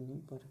कौन सा अधिनियम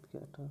पारित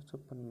किया?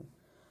 1856 में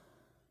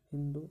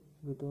हिंदू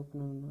विधवा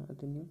पुनर्विवाह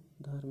अधिनियम,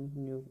 धार्मिक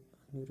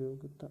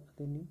नियोक्ता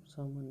अधिनियम,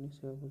 सामान्य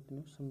सेवाभर्ती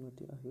अधिनियम,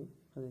 सम्मति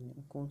आयोग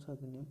अधिनियम। कौन सा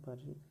अधिनियम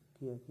पारित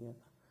किया गया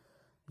था,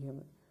 यह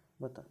हमें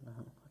बताना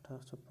है।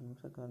 1856 में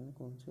सरकार ने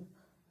कौन से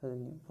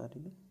अधिनियम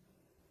पारित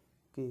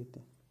किए थे?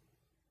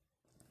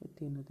 ये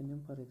 3 अधिनियम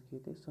पारित किए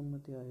थे।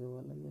 सम्मति आयोग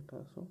वाला ये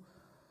 1800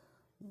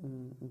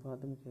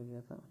 बाद में किया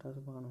गया था,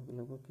 1892 के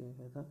लगभग किया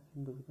गया था।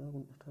 हिंदू विधवा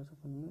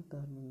 1856 में,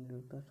 धार्मिक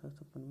नियोक्ता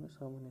 1856 में,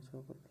 सामान्य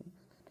सेवाभर्ती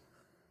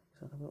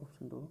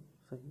ऑप्शन 2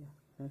 सही है।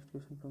 नेक्स्ट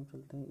क्वेश्चन पर हम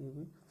चलते हैं। ये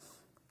भी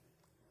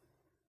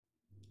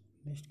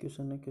नेक्स्ट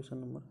क्वेश्चन है क्वेश्चन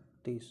नंबर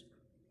 30।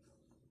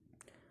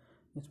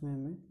 इसमें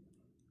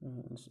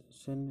हमें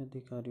सैन्य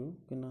अधिकारियों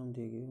के नाम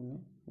दिए गए,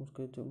 उन्हें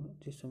उसके जो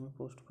जिस समय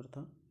पोस्ट पर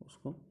था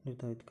उसको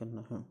निर्धारित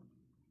करना है।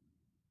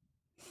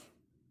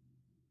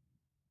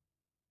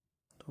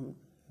 तो हम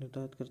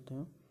निर्धारित करते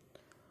हैं।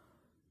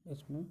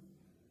 इसमें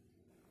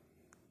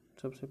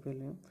सबसे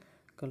पहले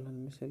कर्नल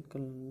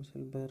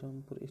मिशेल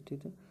बहरामपुर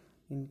स्थित,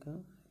 इनका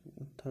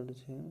थर्ड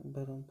से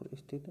बहरामपुर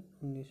स्थित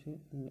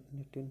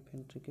 19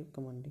 इन्फेंट्री के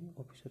कमांडिंग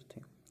ऑफिसर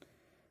थे,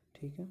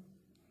 ठीक है।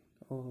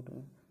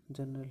 और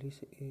जनरल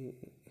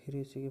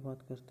हिरेसी की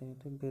बात करते हैं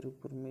तो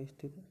बैरकपुर में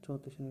स्थित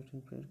 34 यूनिट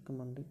इन्फेंट्री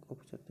कमांडिंग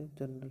ऑफिसर थे।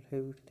 जनरल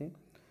हेविट थे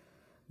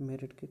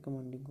मेरठ के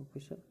कमांडिंग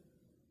ऑफिसर।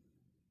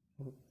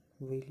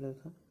 व्हीलर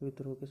था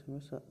विद्रोह के समय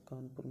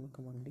कानपुर में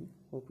कमांडिंग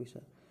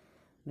ऑफिसर।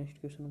 नेक्स्ट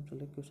क्वेश्चन हम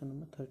चले क्वेश्चन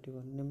नंबर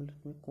 31।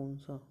 निम्नलिखित में कौन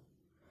सा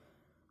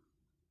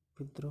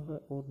विद्रोह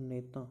और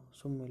नेता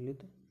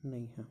सम्मिलित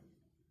नहीं है?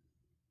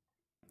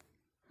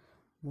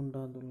 मुंडा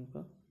आंदोलन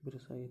का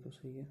बिरसा, ये तो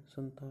सही है।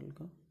 संथाल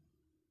का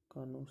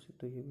कानूर से,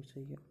 तो ये भी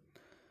सही है।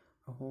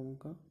 अहोम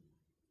का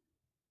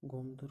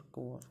गोमधर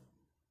कुंवर,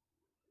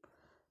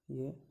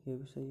 ये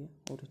भी सही है।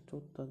 और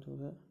चौथा जो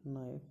है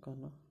नायक का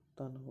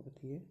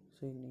तानावत, ये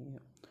सही नहीं है,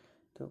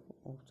 तो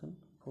ऑप्शन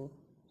 4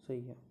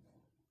 सही है।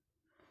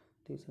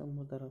 तीसरा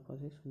मदाराफा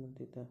से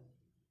संबंधित है,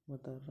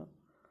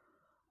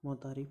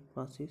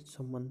 मदारीफा से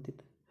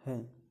संबंधित है।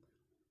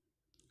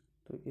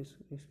 तो इस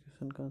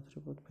क्वेश्चन का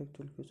आंसर बहुत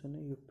फैक्चुअल क्वेश्चन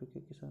है। यूपी के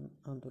किसान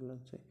आंदोलन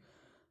से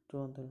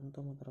जो आंदोलन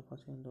था,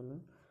 मदाराफासी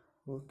आंदोलन,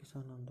 वो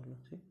किसान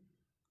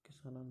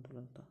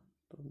आंदोलन था।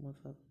 तो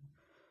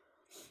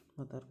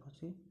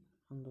मदाराफासी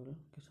आंदोलन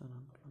किसान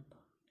आंदोलन था।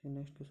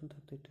 Next question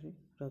 33।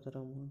 राजा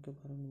राममोहन के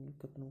बारे में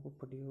निम्नलिखित कथनों को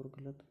पढ़िए और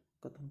गलत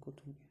कथन को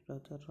चुनिए।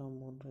 राजा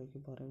राममोहन राय के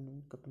बारे में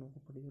निम्नलिखित कथनों को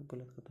पढ़िए और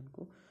गलत कथन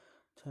को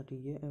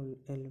छाटिए।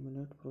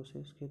 एलिमिनेट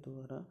प्रोसेस के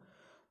द्वारा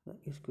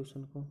इस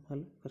क्वेश्चन को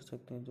हल कर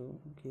सकते हैं, जो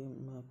कि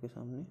मैं आपके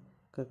सामने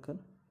कर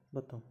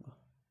बताऊंगा।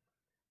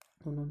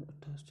 उन्होंने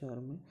 1804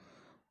 में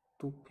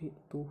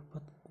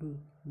तूफत उल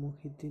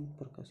मुहिद्दीन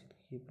प्रकाशित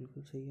की,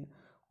 बिल्कुल सही है।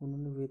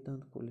 उन्होंने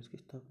वेदांत कॉलेज की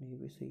स्थापना, ये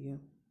भी सही है।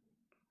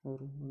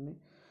 और उन्होंने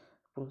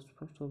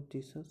प्रोस्पेक्ट ऑफ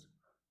जीसस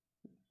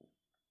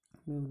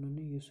में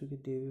उन्होंने यीशु के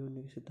देवी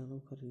होने के सिद्धांतों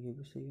पर, ये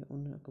भी सही है।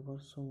 उन्होंने अखबार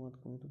संवाद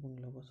को, तो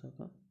बांग्ला भाषा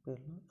का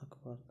पहला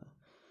अखबार था।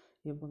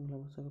 ये बांग्ला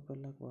भाषा का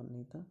पहला अखबार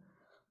नहीं था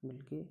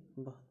बल्कि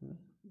बाद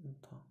में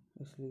था,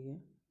 इसलिए ये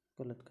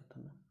गलत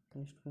कथन है।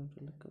 Next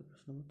question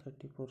number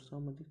 34।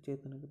 सामाजिक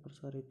चेतना के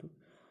प्रसार हेतु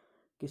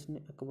किसने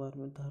अखबार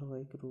में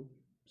धारावाहिक रूप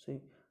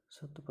से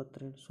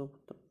शतपत्रेण 100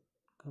 पत्र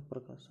का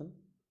प्रकाशन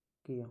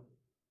किया?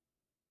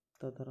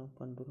 दादाराम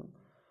पांडुरंग,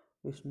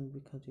 विष्णु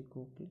भिखाजी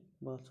गोखले,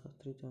 बाल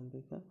शास्त्री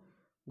जाम्बेकर,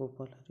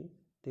 गोपाल हरि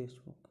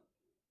देशमुख।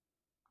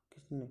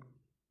 किसने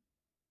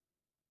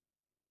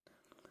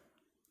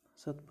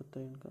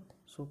शतपत्रेण का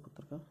 100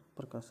 पत्र का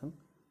प्रकाशन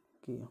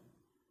किया?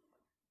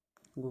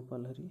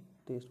 गोपाल हरि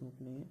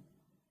देशमुख ने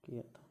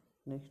किया था।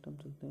 नेक्स्ट हम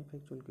चलते हैं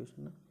फैक्चुअल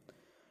क्वेश्चन है।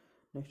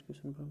 नेक्स्ट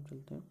क्वेश्चन पर हम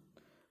चलते हैं।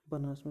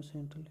 बनारस में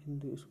सेंट्रल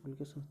हिंदू स्कूल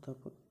के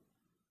संस्थापक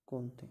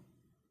कौन थे?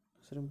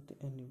 Shrimati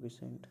Annie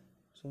Besant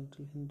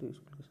central Hindu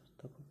school के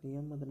संस्थापक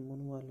या मदन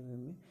मोहन मालवीय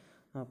में।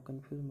 आप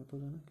कंफ्यूज मत हो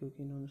जाना,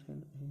 क्योंकि इन्होंने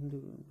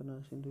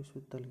बनारस हिंदू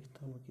विश्वविद्यालय की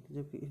स्थापना की थी,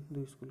 जबकि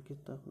हिंदू स्कूल की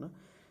स्थापना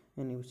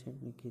एनी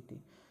बेसेंट ने की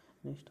थी।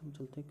 नेक्स्ट हम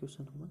चलते हैं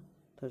क्वेश्चन नंबर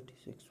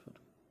 36 पर।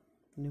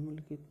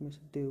 निम्नलिखित में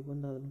से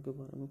देवबंद आंदोलन के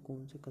बारे में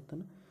कौन से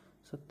कथन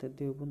सत्य?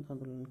 देवबंद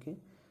आंदोलन के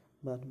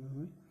बारे में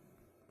हमें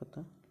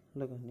पता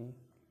लगाने हैं।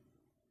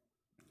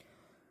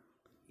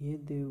 ये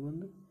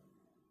देवबंद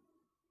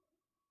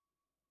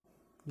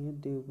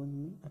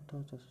में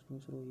 1866 में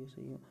शुरू हुई,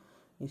 सही है।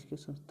 इसके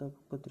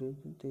संस्थापक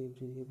बद्रुद्दीन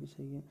तैयबजी, ये भी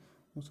सही है।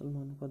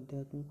 मुसलमानों को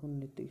आध्यात्मिक और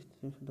नैतिक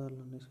स्थिति में सुधार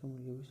लाने इसका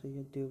मूल्य, ये भी सही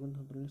है। देवबंद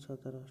आंदोलन ने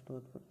सादा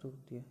राष्ट्रवाद पर जोर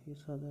दिया, ये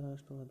सादा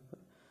राष्ट्रवाद पर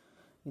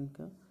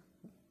इनका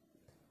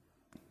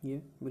ये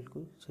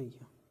बिल्कुल सही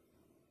है।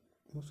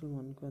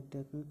 मुसलमानों को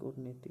आध्यात्मिक और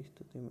नैतिक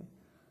स्थिति में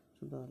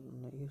सुधार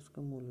लाना, ये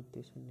उसका मूल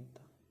उद्देश्य नहीं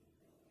था,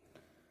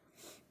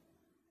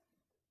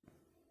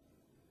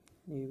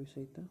 ये भी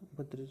सही था।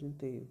 बद्रुद्दीन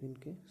तैयबजी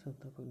के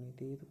संस्थापक नहीं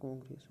थे, ये तो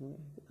कांग्रेस में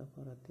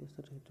अध्यक्ष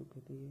रह चुके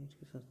थे, ये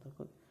इसके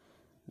संस्थापक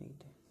नहीं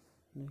थे।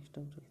 नेक्स्ट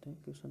हम चलते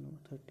हैं क्वेश्चन नंबर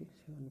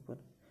 37 पर।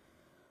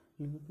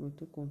 निम्नलिखित में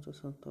से कौन सा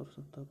संस्था और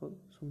संस्थापक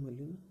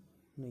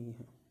सम्मिलित नहीं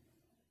है?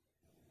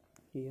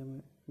 ये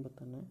हमें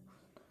बताना है,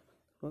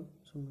 पर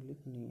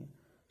सम्मिलित नहीं है।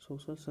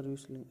 Social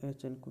service link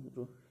H.N..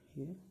 कुंद्रू,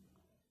 ये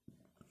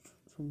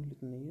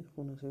सम्मिलित नहीं है।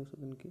 पुणे सेवा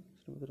सदन की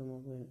श्रीमती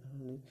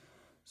रमाबाई,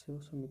 सेवा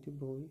समिति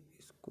भोई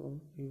स्कूल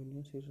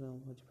यूनियन श्री राम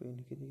वाजपेयी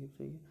ने की थी,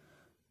 सही है।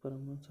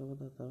 परमहंस सभा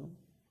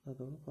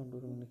दादाराम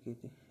पांडुरंग ने की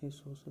थी। ये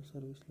सोशल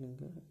सर्विस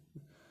लिंक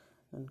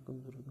एन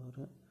कुंद्रू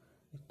द्वारा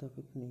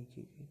स्थापित नहीं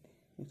की गई थी,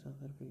 इस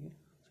आधार पर ये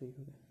सही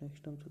हो गया।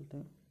 नेक्स्ट हम चलते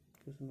हैं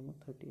क्वेश्चन नंबर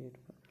 38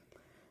 पर।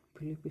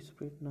 फिलिप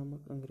स्प्रेट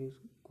नामक अंग्रेज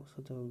को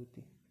सजा हुई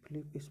थी।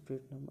 फिलिप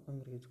स्प्रेट नामक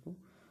अंग्रेज को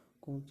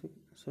कौन से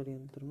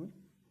षड्यंत्र में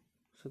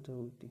सजा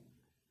हुई थी?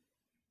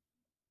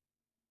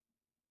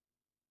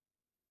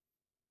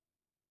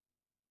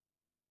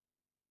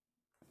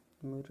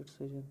 मेरठ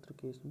षड्यंत्र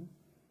केस में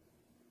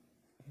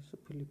इस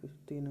फिलिप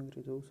 3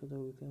 अंग्रेजों को सजा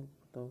हुई थी।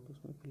 आपको पता हो तो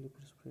उसमें फिलिप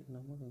स्प्रेट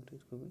नामक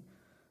अंग्रेज को भी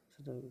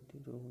सजा हुई थी,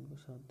 जो उनको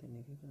साथ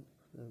देने के कारण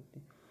सजा हुई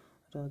थी।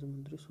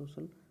 राजमुंद्री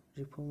सोशल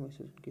रिफॉर्म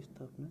एसोसिएशन की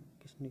स्थापना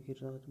किसने की?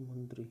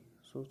 राजमुंद्री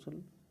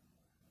सोशल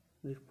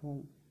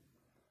रिफॉर्म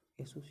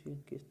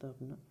एसोसिएशन की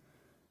स्थापना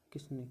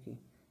किसने की?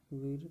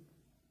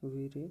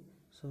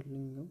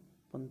 वीरेशलिंगम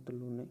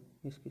पंतलू ने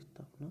इसकी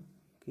स्थापना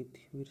की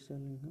थी।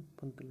 वीरेशलिंगम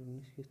पंतलू ने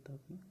इसकी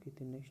स्थापना की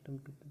थी। नेक्स्ट हम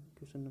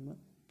क्वेश्चन नंबर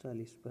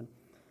 40 पर।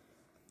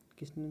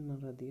 किसने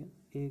नारा दिया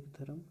एक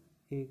धर्म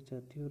एक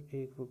जाति और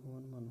एक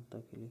भगवान मानवता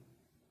के लिए?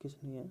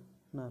 किसने यह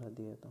नारा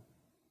दिया था?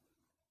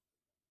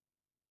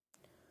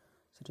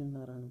 श्री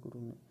नारायण गुरु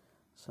ने।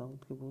 साउथ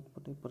के बहुत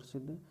बड़े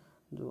प्रसिद्ध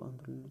जो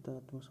आंदोलन था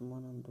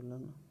आत्मसम्मान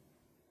आंदोलन,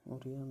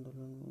 और ये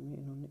आंदोलन में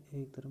इन्होंने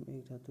एक धर्म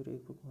एक जाति और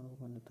एक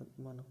भगवान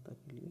मानवता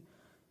के लिए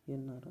यह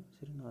नारा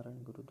श्री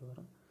नारायण गुरु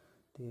द्वारा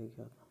दिया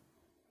गया था।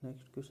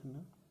 नेक्स्ट क्वेश्चन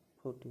है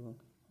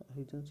 41।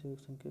 हरिजन सेवक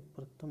संघ के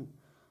प्रथम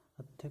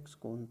अध्यक्ष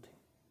कौन थे?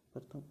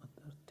 प्रथम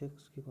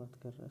अध्यक्ष की बात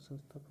कर रहा है,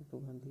 संस्थापक तो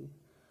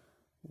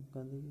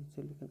गांधी जी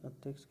से, लेकिन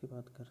अध्यक्ष की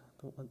बात कर रहा है,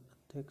 तो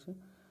अध्यक्ष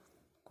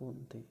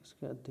कौन थे?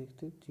 इसके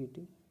अध्यक्ष थे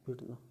जी.टी.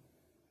 बिरला,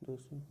 जो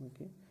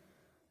उनके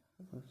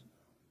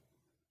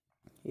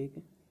एक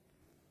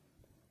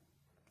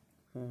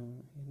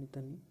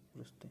धनी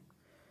पुरुष थे।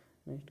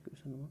 Next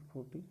question number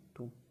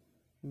 42।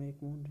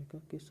 मैकमोहन रेखा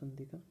किस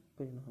संधि का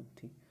परिणाम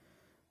थी?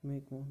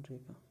 मैकमोहन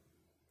रेखा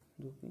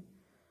जो कि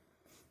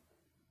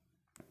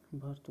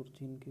भारत और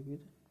चीन के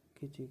बीच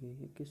खींची गई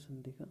है, किस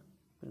संधि का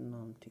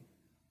परिणाम थी?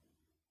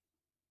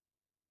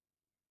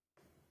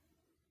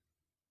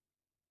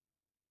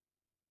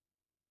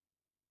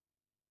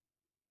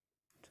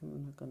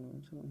 शिमला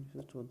कन्वेंशन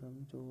 1914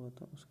 में जो हुआ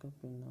था उसका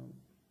परिणाम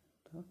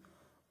था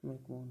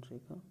मैकमोहन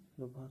रेखा,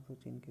 जो भारत और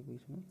चीन के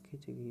बीच में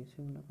खींची गई है।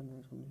 शिमला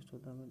कन्वेंशन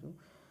 1914 में जो,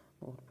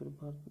 और फिर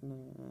भारत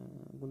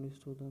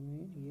 1914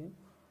 में ये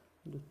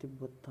जो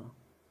तिब्बत था,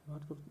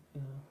 भारत और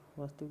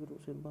वास्तविक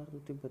रूप से भारत और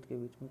तिब्बत के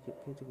बीच में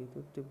खींची गई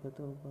थी।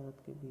 तिब्बत और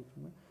भारत के बीच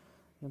में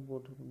यह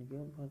बॉर्डर बन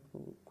गया। भारत को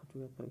कुछ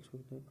व्यापारिक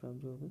सुविधाएं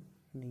प्राप्त जो अभी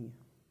नहीं है।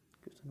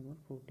 Question number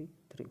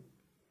 43।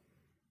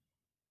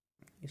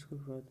 इसको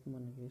विवादित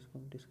माना गया, इसको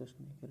हम डिस्कस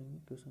नहीं करेंगे।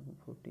 Question number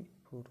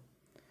 44।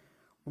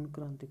 उन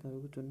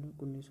क्रांतिकारियों के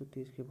चुनाव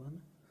 1930 के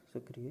बाद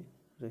सक्रिय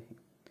रहे।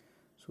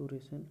 सूर्य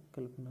सेन,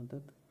 कल्पना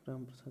दत्त,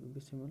 राम प्रसाद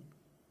बिस्मिल,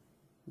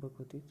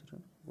 भगवती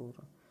चरण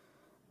बोरा।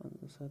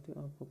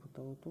 साथियों आपको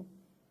पता हो तो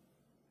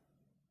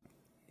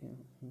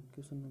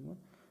क्वेश्चन नंबर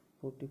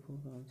 44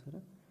 का आंसर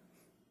है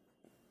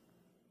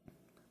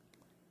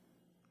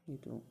ये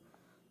जो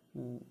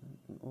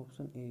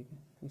ऑप्शन ए है।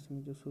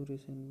 इसमें जो सूर्य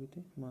सेन भी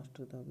थे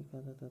मास्टर दा भी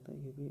कहा जाता था,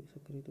 ये भी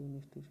सक्रिय थे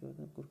 1930 के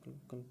बाद।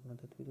 कल्पना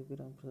दत्त भी, जबकि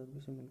राम प्रसाद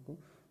बिस्मिल को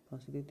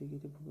फांसी देती गई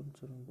थी, भगवती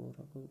चरण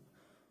बोरा को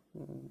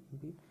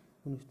भी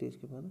 1930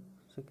 के बाद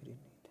सक्रिय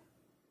नहीं थे।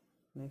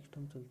 नेक्स्ट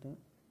हम चलते हैं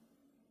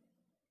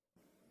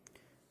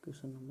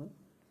क्वेश्चन नंबर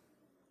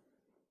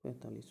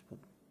 45 पर।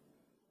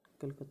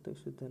 कलकत्ता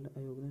विश्वविद्यालय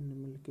आयोग ने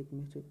निम्नलिखित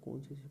में से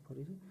कौन सी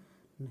सिफारिश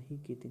नहीं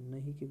की थी?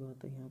 नहीं की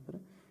बात है यहाँ पर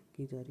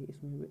की जा रही है।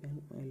 इसमें भी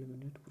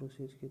एलिमिनेट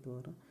प्रोसेस के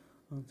द्वारा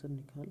आंसर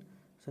निकाल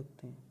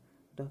सकते हैं।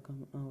 ढाका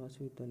में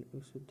आवासीय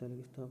विश्वविद्यालय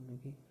की स्थापना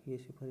की, ये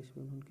सिफारिश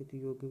भी उन्होंने की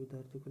थी। योग्य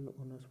विद्यार्थियों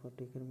को ऑनर्स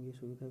पाठ्यक्रम ये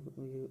सुविधा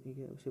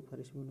ये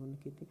सिफारिश भी उन्होंने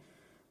की थी।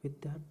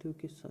 विद्यार्थियों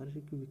के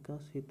शारीरिक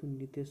विकास हेतु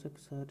निदेशक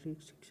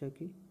शारीरिक शिक्षा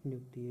की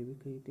नियुक्ति ये भी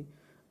कही थी।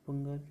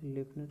 बंगाल के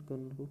लेफ्टिनेंट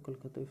गवर्नर को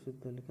कलकत्ता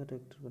विश्वविद्यालय का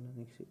रेक्टर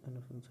बनाने की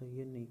अनुशंसा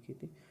ये नहीं की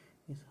थी।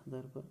 इस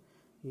आधार पर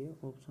ये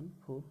ऑप्शन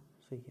 4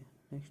 सही है।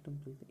 नेक्स्ट हम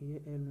चलते हैं, ये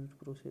एलिमिनेट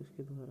प्रोसेस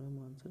के द्वारा हम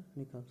आंसर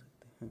निकाल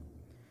सकते हैं।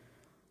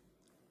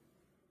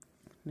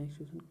 नेक्स्ट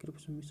क्वेश्चन,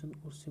 क्रिप्स मिशन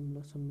और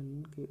शिमला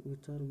सम्मेलन के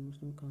विचार विमर्श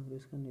में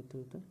कांग्रेस का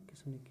नेतृत्व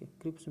किसने किया?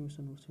 क्रिप्स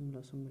मिशन और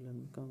शिमला सम्मेलन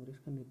में कांग्रेस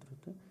का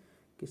नेतृत्व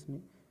किसने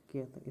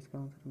किया था? इसका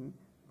आंसर हमें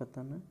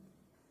बताना।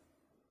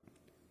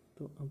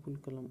 तो अबुल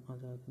कलाम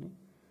आज़ाद ने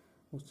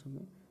उस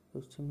समय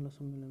उस शिमला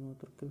सम्मेलन और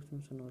क्रिप्स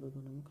मिशन और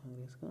दोनों में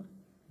कांग्रेस का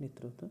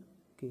नेतृत्व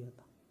किया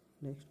था।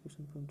 नेक्स्ट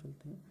क्वेश्चन पर हम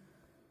चलते हैं,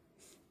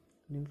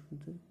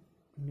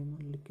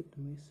 निम्नलिखित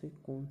में से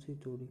कौन सी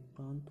जोड़ी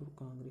प्रांत और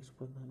कांग्रेस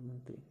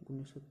प्रधानमंत्री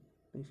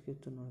 1923 के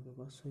चुनाव के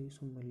बाद सही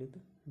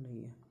सम्मिलित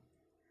नहीं है?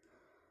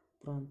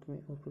 प्रांत में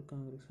और फिर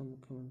कांग्रेस का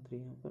मुख्यमंत्री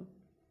यहाँ पर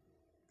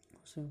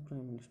उसे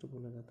प्राइम मिनिस्टर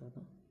बोला जाता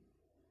था,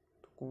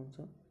 तो कौन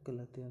सा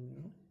गलत है हमें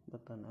यह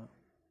बताना।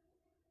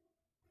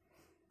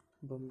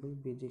 बम्बई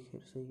बीजे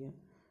खेर सही है,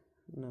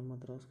 न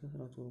मद्रास का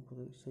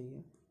राजगोपाल सही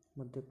है,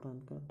 मध्य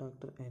प्रांत का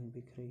डॉक्टर एन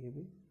बी खरे ये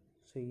भी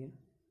सही है,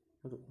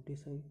 और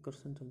उड़ीसा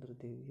कृष्ण चंद्र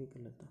देव ये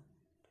गलत है।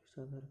 तो इस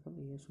आधार पर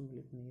यह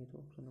सम्मिलित नहीं है, तो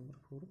ऑप्शन नंबर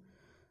 4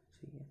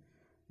 सही है।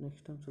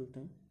 नेक्स्ट हम चलते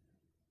हैं,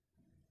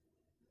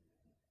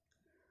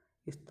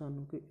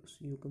 स्थानों के उस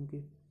युग्म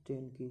की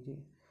चयन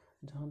कीजिए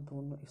जहां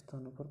दोनों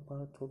स्थानों पर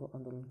भारत छोड़ो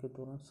आंदोलन के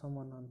दौरान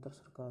समानांतर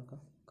सरकार का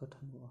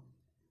गठन हुआ।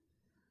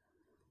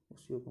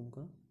 उस युग्म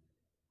का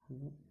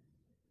हमें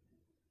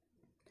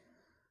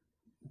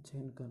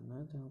चयन करना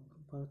है जहाँ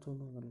पर भारत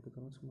छोड़ो आंदोलन के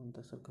दौरान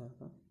समानांतर सरकार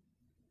का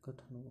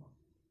गठन हुआ।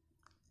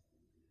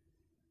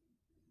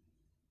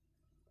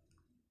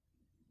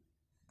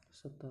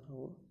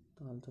 सत्तारा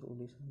तालचर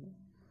उड़ीसा में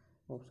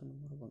ऑप्शन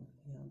नंबर 1।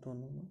 यहाँ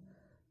दोनों में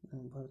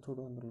भारत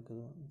छोड़ो आंदोलन के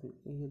दौरान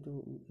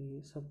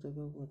ये सब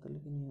जगह हुआ था,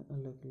 लेकिन ये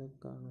अलग अलग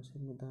कारणों से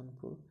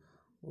मैदानपुर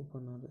और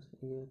बनारस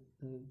ये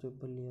जो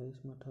बलिया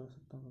इसमें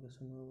 1857 के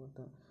समय हुआ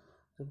था,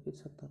 जबकि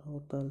सत्तारा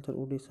और तालचर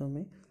उड़ीसा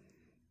में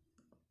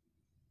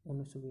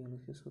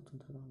 1942 के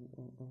स्वतंत्रता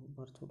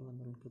भारत छोड़ो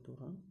आंदोलन के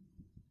दौरान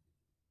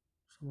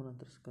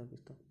समानांतर सरकार की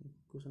स्थापना।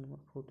 क्वेश्चन नंबर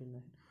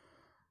 49,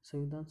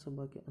 संविधान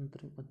सभा के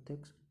अंतरिम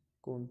अध्यक्ष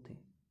कौन थे?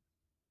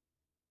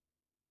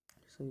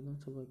 संविधान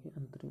सभा के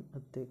अंतरिम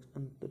अध्यक्ष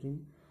कौन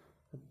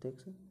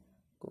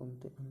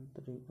थे?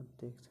 अंतरिम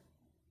अध्यक्ष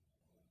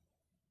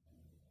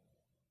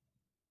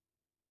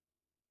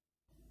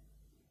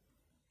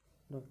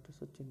डॉक्टर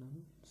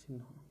सच्चिदानंद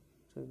सिन्हा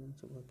संविधान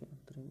सभा के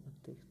अंतरिम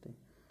अध्यक्ष थे।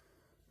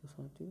 तो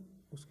साथियों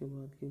उसके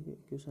बाद के भी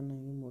क्वेश्चन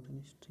आएंगे, मॉडर्न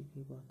हिस्ट्री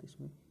की बात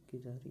इसमें की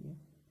जा रही है।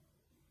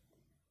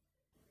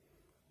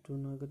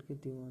 जूनागढ़ के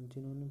दीवान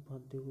जिन्होंने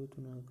बाध्य हुए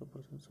जूनागढ़ का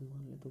प्रशासन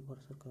संभालने तो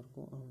भारत सरकार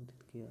को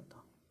आमंत्रित किया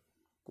था,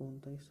 कौन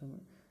था इस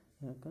समय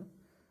यहाँ का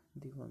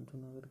दीवान?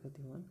 जूनागढ़ का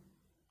दीवान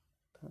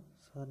था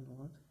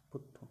शाहनवाज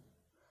भुट्टो।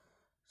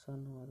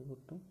 शाहनवाज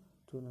भुट्टो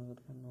जूनागढ़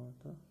का नाम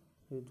था।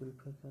 ये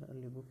जुल्फ़िकार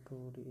अली भुट्टो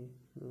और ये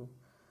जो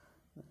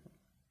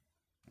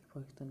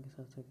पाकिस्तान के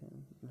शासक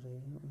रहे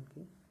हैं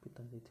उनके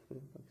पिताजी थे, फिर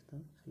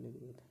पाकिस्तान चले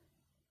गए थे।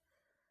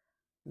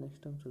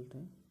 नेक्स्ट हम चलते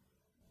हैं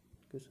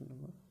क्वेश्चन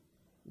नंबर,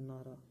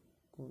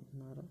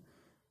 नारा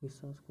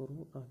विश्वास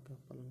करो आज्ञा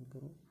पालन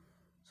करो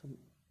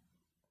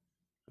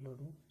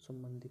लड़ो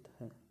संबंधित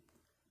है।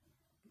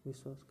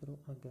 विश्वास करो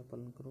आज्ञा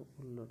पालन करो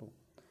और लड़ो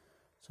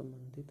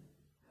संबंधित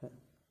है,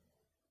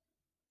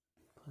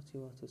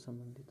 फांसीवाद से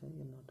संबंधित है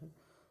ये नाटक।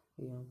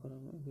 यहाँ पर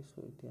हमें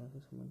विश्व इतिहास से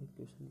संबंधित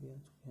क्वेश्चन भी आ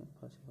चुके हैं,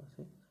 फांसीवाद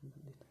से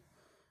संबंधित है।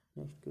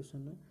 नेक्स्ट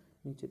क्वेश्चन है,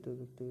 नीचे तो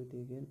व्यक्ति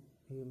दिए गए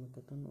ए में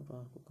कथन और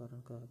आर को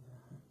कारण कहा गया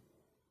है।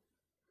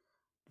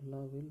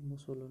 लावेल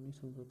मुसोलिनी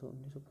समझौता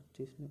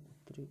 1925 ने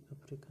उत्तरी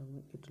अफ्रीका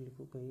में इटली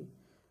को कई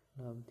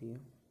लाभ दिए।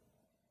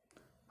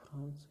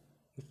 फ्रांस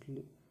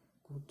इटली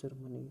को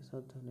जर्मनी के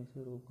साथ जाने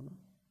से रोकना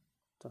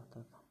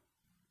चाहता था।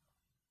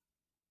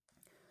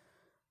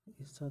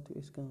 इस साथ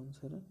इसका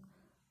आंसर है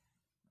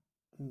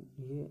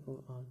ये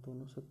और आर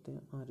दोनों सत्य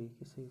हैं। आर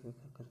की सही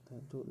व्याख्या करता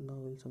है। जो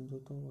लावेल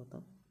समझौता हुआ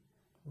था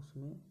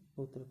उसमें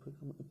उत्तर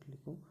अफ्रीका में इटली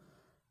को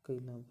कई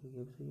लाभ दिए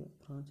गए।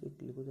 फ्रांस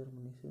इटली को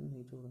जर्मनी से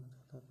नहीं जोड़ना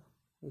चाहता था,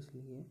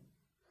 इसलिए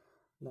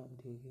लाभ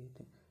दिए गए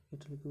थे।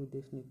 इटली की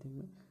विदेश नीति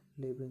में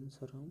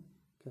लेबेनसराम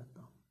क्या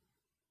था?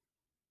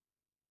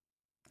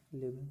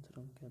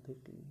 लेबेनसराम क्या था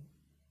इटली?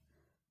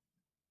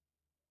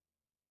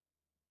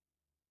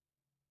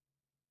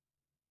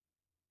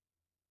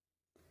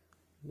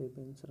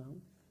 लेबेनसराम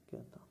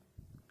क्या था?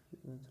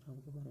 लेबेनसराम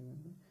के बारे में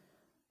हमें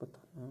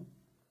बताना है।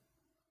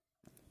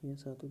 यह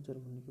साथ ही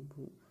जर्मनी के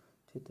भू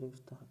क्षेत्र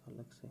विस्तार का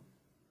लक्ष्य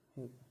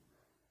है।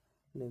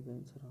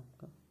 लेबेनसराम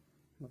का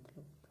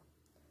मतलब था।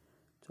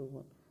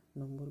 54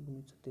 नंबर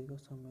 1936 का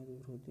साम्यवाद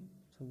विरोधी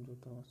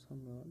समझौता हुआ।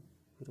 साम्यवाद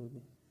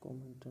विरोधी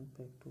कॉमेंटन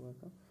पैक्ट हुआ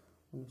था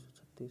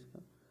 1936 का।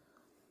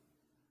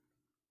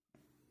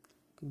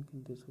 किन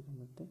किन देशों के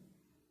मध्य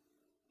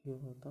यह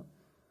हुआ था?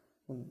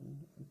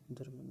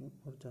 जर्मनी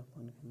और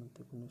जापान के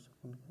मध्य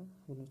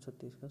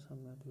 1936 का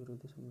साम्यवाद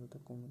विरोधी समझौता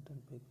कॉमेंटन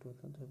पैक्ट हुआ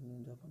था। जर्मनी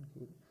और जापान के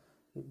बीच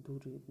एक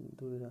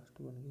दूरी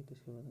राष्ट्र बन गई थी।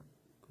 इसके बाद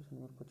क्वेश्चन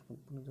नंबर 55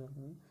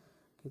 पुनर्जागरण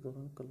के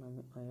दौरान कला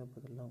में आया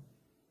बदलाव।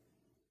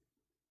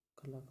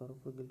 कलाकारों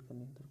पर गिल्ड का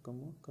नियंत्रण कम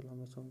हुआ, कला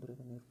में सौंदर्य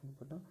का निरूपण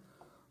बढ़ा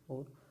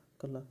और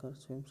कलाकार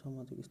स्वयं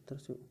सामाजिक स्तर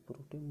से ऊपर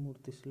उठे।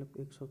 मूर्ति शिल्प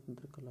एक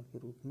स्वतंत्र कला के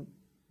रूप में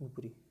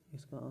उभरी।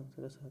 इसका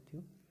आंसर है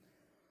साथियों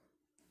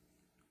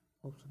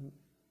ऑप्शन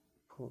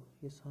 4।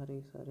 ये सारे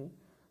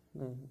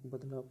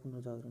बदलाव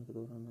पुनर्जागरण के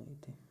दौरान आए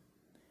थे।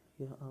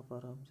 यह आप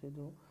आराम से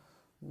जो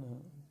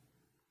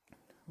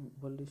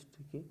वर्ल्ड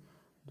हिस्ट्री की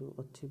जो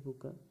अच्छी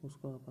बुक है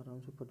उसको आप आराम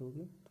से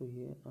पढ़ोगे तो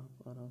ये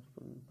आप आराम से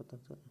पता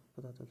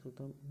चल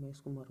सकता है। महेश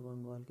कुमार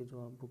बंगाल की जो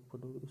आप बुक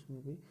पढ़ोगे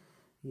उसमें भी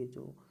ये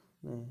जो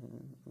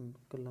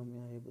कला में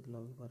आए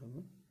बदलाव के बारे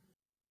में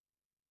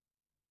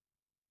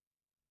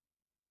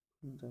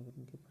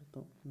जागरण के पढ़ता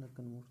हूँ।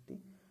 नर्तन मूर्ति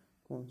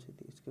कौन सी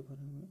थी इसके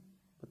बारे में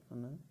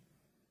बताना है।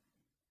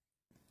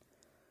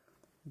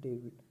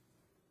 डेविड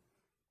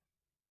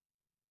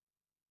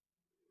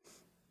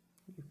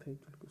ये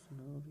फैक्चुअल क्वेश्चन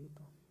है और ये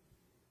तो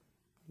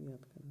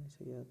याद करने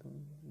से याद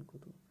होंगे, इनको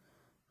तो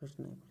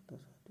रचना ही पड़ता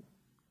साथियों।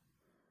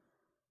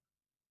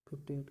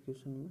 58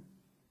 क्वेश्चन में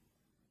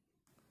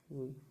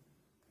वही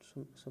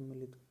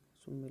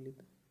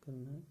सम्मिलित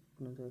करना है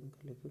पुनर्जागरण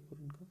का लेखक और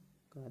उनका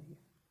कार्य।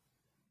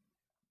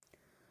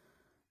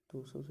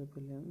 तो सबसे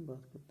पहले हम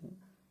बात करते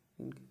हैं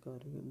इनके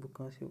कार्य,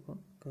 बुकासियो का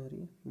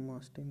कार्य,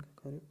 मास्टेन का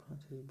कार्य,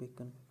 फ्रांसिस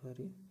बेकन का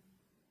कार्य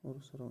और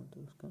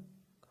सर्वांतोस का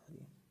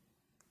कार्य।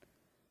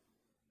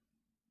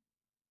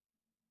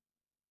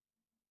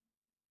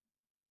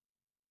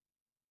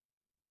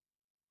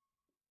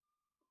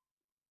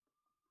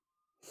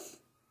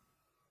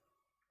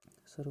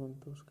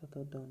 सर्वांतोस का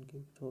था डान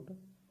की छोड़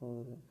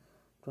और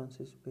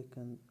फ्रांसिस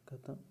बेकन का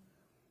था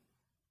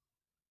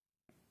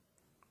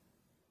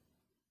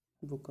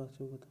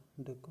बुकासियो का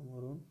था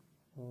डेकामेरॉन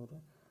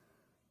और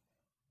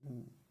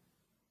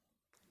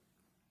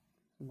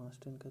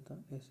मास्टेन का था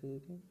ऐसे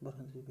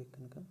फ्रांसिस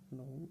बेकन का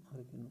नोवम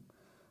ऑर्गेनम।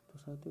 तो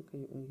साथियों के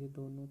ये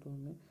दोनों तो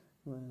हमें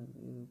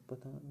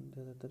पता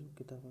ज़्यादातर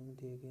किताबों में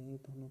दिए गए हैं। ये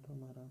दोनों तो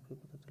हम आराम से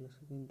पता चल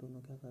सकते हैं। इन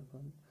दोनों के आधार पर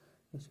हम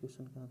इस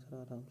क्वेश्चन का आंसर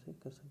आराम से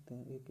कर सकते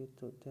हैं। एक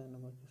 4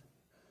 नंबर क्वेश्चन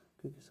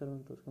क्योंकि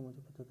सर्वंतोष का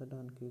मुझे पता था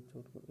डान की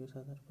चोट को, इस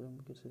आधार पर हम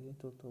किसी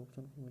चौथा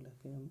ऑप्शन को मिला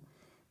के हम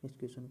इस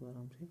क्वेश्चन को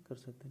आराम से कर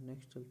सकते हैं।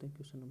 नेक्स्ट चलते हैं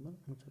क्वेश्चन नंबर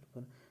 59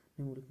 पर।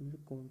 निम्नलिखित में से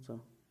कौन सा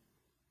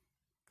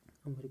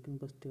अमेरिकन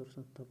बस्ती और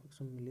संस्थापक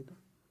सम्मिलित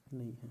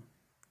नहीं है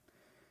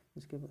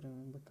इसके बारे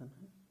में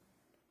बताना है।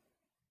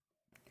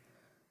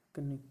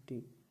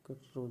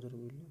 कनेक्टिकट रोजर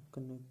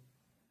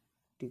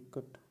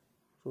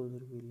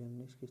विलियम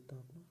ने इसकी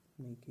स्थापना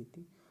नहीं की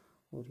थी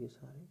और ये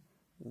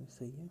सारे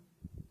सही है।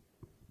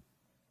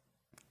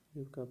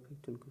 ये काफी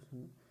एक्चुअल क्वेश्चन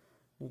है।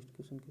 Next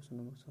question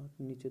number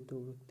 7। नीचे 2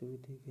 वक्तव्य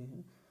दिए गए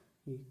हैं,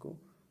 ई को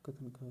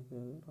कथन कहा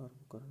गया और आर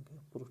को कारण गया।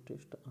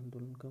 प्रोटेस्ट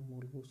आंदोलन का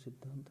मूलभूत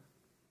सिद्धांत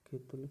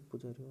कैथोलिक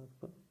पुजारीवाद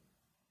पर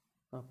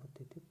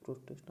आपत्ति थी।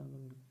 प्रोटेस्ट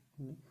आंदोलन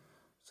ने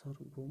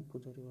सार्वभौम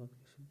पुजारीवाद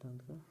के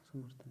सिद्धांत का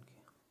समर्थन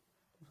किया।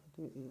 तो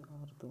साथियों ये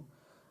आर तो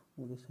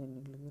मुझे सही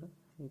नहीं लग रहा,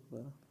 एक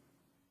बार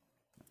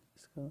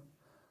इसका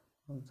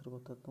आंसर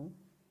बताता हूँ।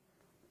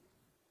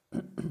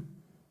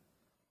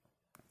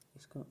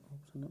 इसका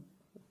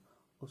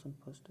ऑप्शन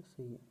फर्स्ट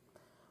सही है।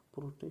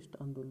 प्रोटेस्ट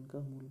आंदोलन का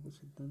मूलभूत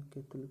सिद्धांत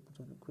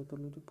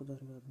कैथोलिक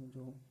पुजारीवाद में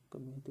जो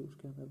कमी थी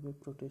उसके आधार पर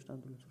प्रोटेस्ट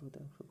आंदोलन शुरू होता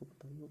है, आप सबको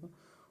पता ही होगा।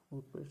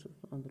 और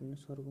प्रोटेस्ट आंदोलन ने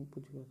सार्वभौम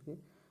पुजारीवाद के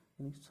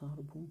यानी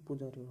सार्वभौम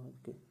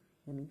पुजारीवाद के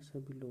यानी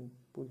सभी लोग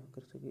पूजा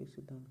कर सके इस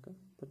सिद्धांत का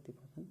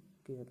प्रतिपादन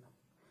किया था।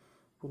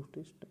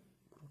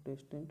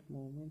 Protestant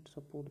movement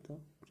support the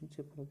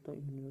principle of the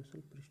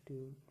universal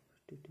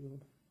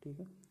प्रीस्टीट्यूड। ठीक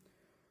है,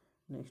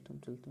 नेक्स्ट हम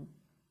चलते हैं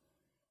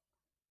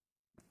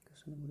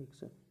क्वेश्चन नंबर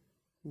 61।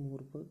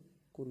 मूरबर्ग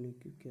कोल्हे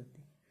की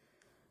ख्याति।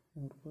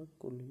 मूरबर्ग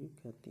कोल्हे की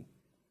ख्याति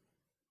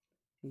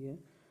यह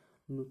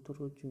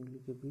लूथर और ज्यूंगली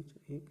के बीच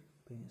एक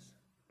बहस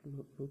थी।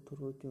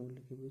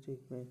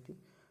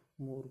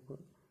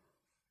 मूरबर्ग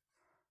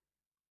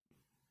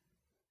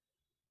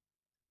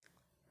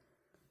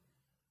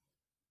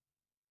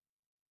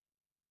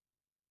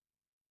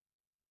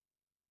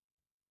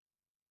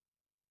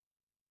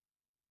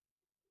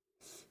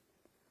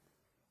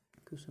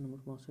क्वेश्चन नंबर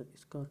 62,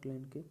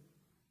 स्कॉटलैंड के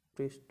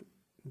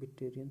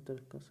प्रेस्बिटेरियन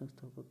तर्क का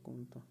संस्थापक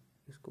कौन था?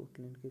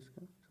 स्कॉटलैंड के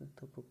इसका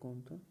संस्थापक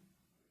कौन था?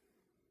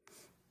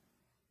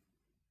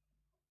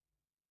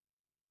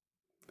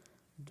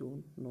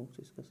 जॉन नॉक्स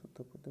इसका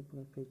संस्थापक था।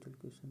 पूरा फैक्चुअल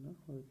क्वेश्चन है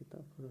और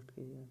किताब को रट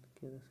के याद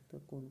किया जा सकता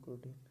है।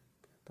 कॉनकॉर्डेट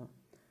क्या था?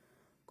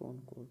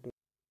 कॉनकॉर्डेट।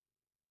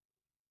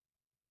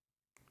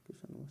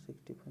 क्वेश्चन नंबर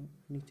 65,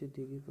 नीचे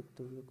दिए गए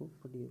वक्तव्य को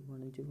पढ़िए।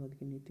 वाणिज्यवाद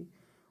की नीति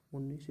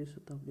 19वीं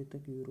शताब्दी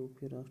तक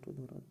यूरोपीय राष्ट्रों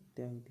द्वारा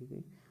त्याग दी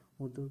गई।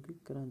 औद्योगिक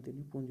क्रांति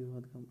ने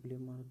पूंजीवाद का मूल्य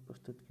मार्ग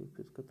प्रस्तुत किया।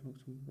 उपयुक्त कथनों के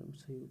संबंध में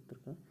सही उत्तर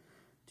का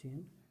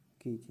चयन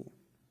कीजिए।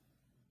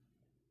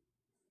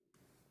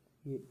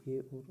 ये ए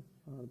और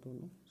आर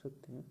दोनों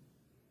सत्य हैं।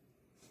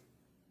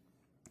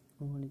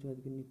 वाणिज्यवाद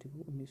की नीति को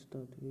 19वीं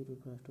शताब्दी के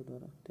यूरोपीय राष्ट्रों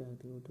द्वारा त्याग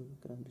दी। औद्योगिक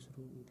क्रांति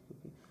शुरू हुई थी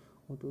क्योंकि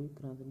औद्योगिक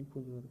क्रांति ने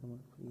पूंजीवाद का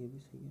मार्ग, ये भी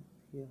सही है।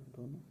 ये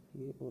दोनों,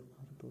 ये और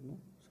आर दोनों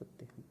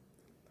सत्य हैं।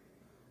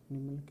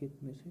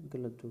 निम्नलिखित में से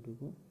गलत जोड़ी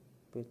को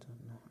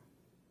पहचानना है।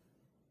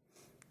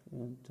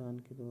 जान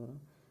के द्वारा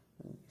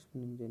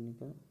स्पिनिंग जेनी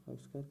का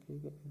आविष्कार किया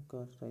गया।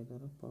 कार्सराय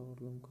द्वारा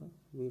पावर लूम का,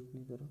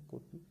 व्हिटनी द्वारा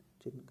कॉटन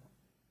जिन का।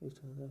 इस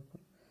आधार पर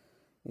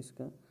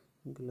इसका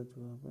गलत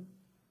जवाब है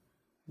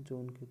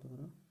जॉन के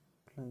द्वारा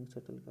फ्लाइंग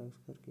शटल का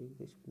आविष्कार किया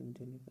गया, स्पिनिंग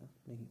जेनी का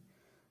नहीं।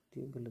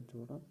 तो ये गलत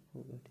जोड़ा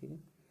हो गया। ठीक है।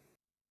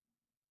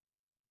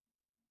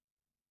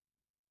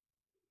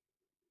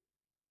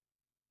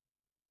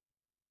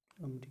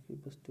 अमेरिकी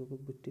बस्तियों को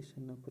ब्रिटिश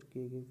सेना पर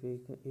किए गए व्यय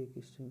का एक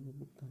हिस्से में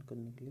भुगतान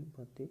करने के लिए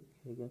बाध्य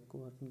किया गया।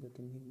 क्वार्टन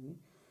गति नियम में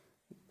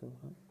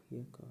द्वारा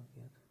यह कहा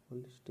गया था।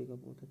 बलिस्टिक का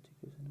बहुत अच्छे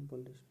क्वेश्चन है।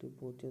 बलिस्टिक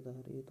बहुत ज़्यादा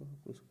आ रही है तो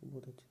आपको इसको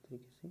बहुत अच्छे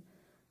तरीके से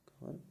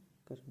कवर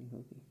करनी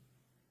होगी।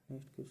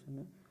 नेक्स्ट क्वेश्चन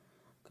है,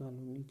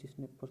 कॉलोनी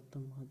जिसने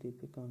प्रथम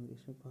महाद्वीपीय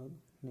कांग्रेस में भाग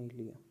नहीं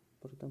लिया।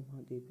 प्रथम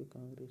महाद्वीपीय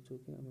कांग्रेस जो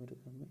कि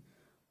अमेरिका में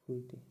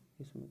हुई थी,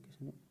 इसमें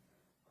किसने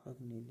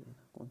भाग नहीं लिया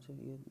था? कौन से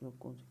ये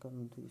कौन सी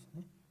कॉलोनी थी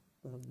जिसने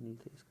भाग नहीं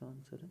लिया? इसका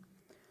आंसर है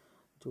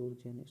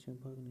जॉर्जिया ने इसमें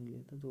भाग नहीं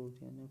लिया था।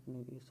 जॉर्जिया ने अपने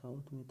ये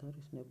साउथ में था और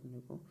इसने अपने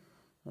को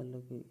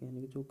अलग,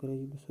 यानी कि जो क्रय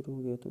युद्ध शुरू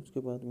हो गया था उसके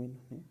बाद में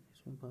इन्होंने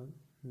इसमें भाग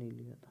नहीं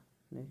लिया था।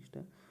 नेक्स्ट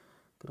है,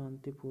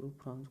 क्रांति पूर्व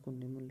फ्रांस को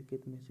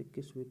निम्नलिखित में से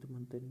किस वित्त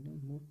मंत्री ने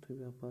मुक्त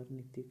व्यापार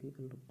नीति की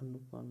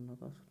अनुपालना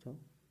का सुझाव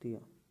दिया?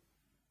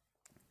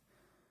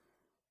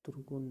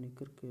 तुर्गोन,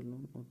 नेकर,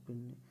 केलोन और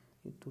पिन्ने।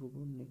 ये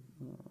तुर्गोन,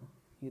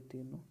 ये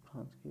तीनों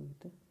फ्रांस के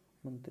वित्त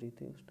मंत्री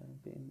थे उस टाइम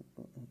पे।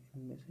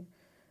 इनमें से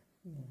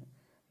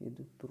ये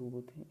जो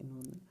तुर्गो थे,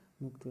 इन्होंने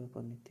मुक्त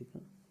व्यापार नीति का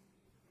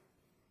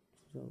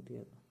सुझाव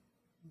दिया था।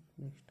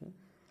 नेक्स्ट है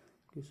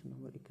क्वेश्चन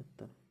नंबर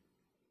 71,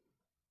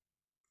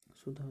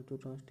 सुधार जो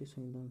राष्ट्रीय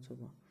संविधान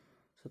सभा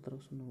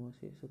 1789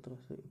 से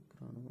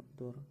 1791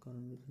 द्वारा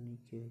कार्यान्वित नहीं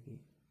किया गया।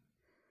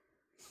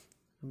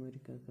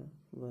 अमेरिका का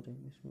बारे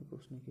में इसमें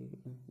प्रश्न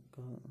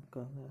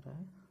कहा जा रहा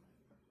है।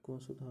 कौन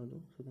सुधार जो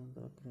संविधान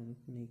द्वारा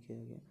कार्यान्वित नहीं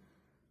किया गया?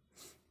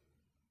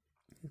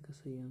 इसका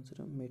सही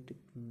आंसर है मैट्रिक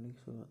प्रणाली की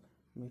शुरुआत।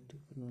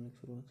 मैट्रिक प्रणाली की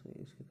शुरुआत से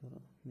इसके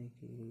द्वारा नहीं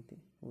की गई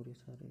थी और ये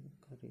सारे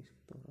कार्य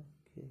इसके द्वारा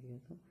किया गया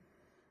था।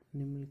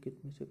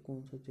 निम्नलिखित में से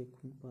कौन सा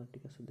जैकोबिन पार्टी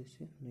का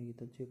सदस्य नहीं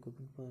था?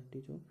 जैकोबिन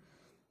पार्टी जो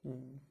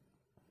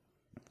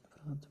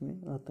फ्रांस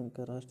में आतंक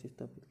का राष्ट्र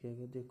स्थापित किया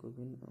गया,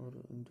 जैकोबिन,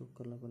 और जो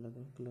क्लब अलग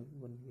अलग क्लब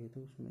बन गए थे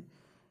उसमें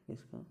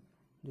इसका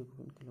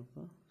जैकोबिन क्लब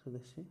का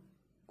सदस्य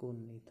कौन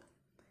नहीं था?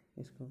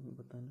 इसका हमें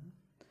बताना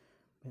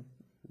है।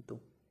 दो,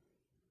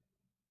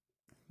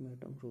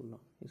 मैडम रोला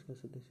इसका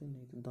सदस्य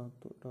नहीं था।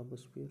 दांतो,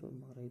 रॉबस्पियर और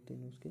मारा, ये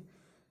तीनों उसके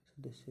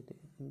सदस्य थे।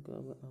 इनका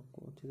अब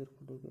आपको अच्छी तरह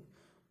पढ़ोगे,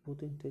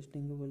 बहुत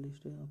इंटरेस्टिंग है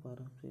लिस्ट है। आप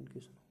आराम से इन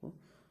क्वेश्चनों को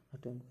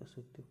अटेम्प्ट कर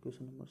सकते हो।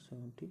 क्वेश्चन नंबर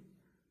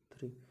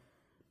 73,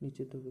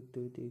 नीचे दो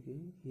वक्तव्य दी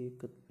गई, ये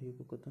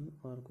को कथन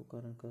वार को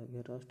कारण कहा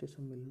गया। राष्ट्रीय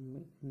सम्मेलन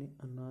में ने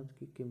अनाज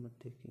की कीमत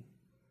देखी।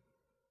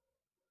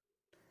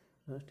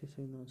 राष्ट्रीय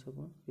संविधान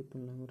सभा की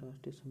तुलना में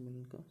राष्ट्रीय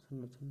सम्मेलन का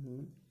संरचना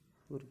निम्न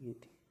वर्गीय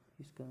थी।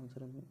 इसका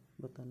आंसर हमें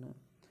बताना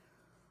है।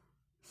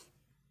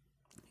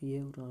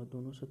 ये और आर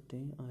दोनों सत्य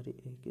हैं। आर ए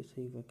की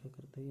सही व्याख्या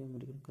करता है। ये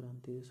अमेरिकन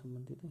क्रांति से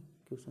संबंधित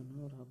क्वेश्चन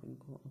है और आप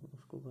इनको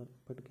उसको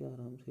पढ़ के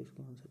आराम से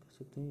इसको आंसर कर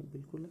सकते हैं।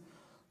 बिल्कुल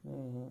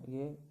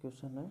ये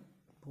क्वेश्चन है,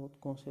 बहुत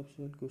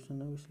कॉन्सेप्चुअल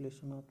क्वेश्चन है,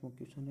 विश्लेषणात्मक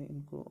क्वेश्चन है।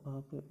 इनको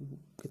आप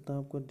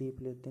किताब का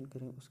डीप अध्ययन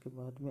करें, उसके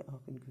बाद में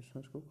आप इन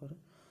क्वेश्चंस को कर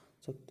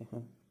सकते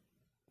हैं।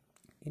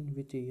 इन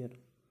which year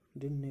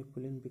did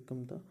Napoleon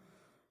become the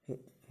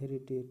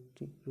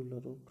hereditary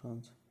ruler of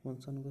France?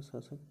 वंशानुगत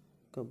शासक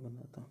कब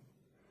बना था?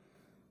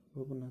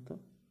 वो बना था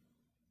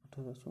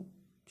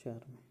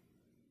 1804 में।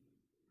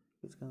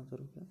 इसका आंसर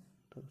हो गया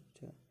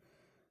 1804।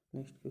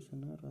 नेक्स्ट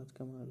क्वेश्चन है, आज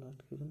का हमारा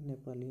लास्ट क्वेश्चन,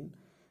 नेपालियन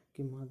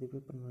की महाद्वीपीय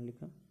प्रणाली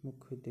का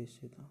मुख्य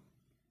उद्देश्य था?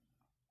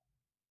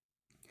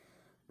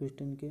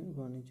 ब्रिटेन के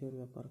वाणिज्य और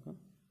व्यापार का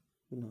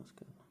विनाश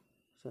करना।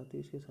 साथ ही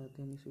इसके साथ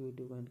ही हम इस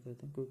वीडियो को एंड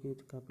करते हैं क्योंकि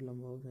काफ़ी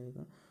लंबा हो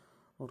जाएगा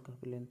और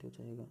काफ़ी लेंथ हो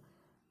जाएगा।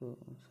 तो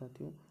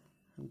साथियों,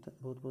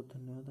 बहुत बहुत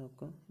धन्यवाद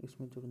आपका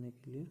इसमें जुड़ने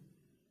के लिए।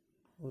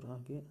 और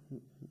आगे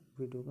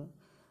वीडियो का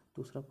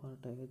दूसरा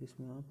पार्ट आएगा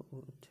जिसमें आप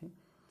और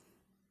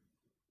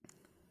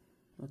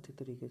अच्छे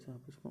तरीके से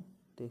आप इसको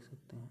देख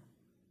सकते हैं।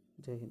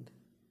 जय हिंद।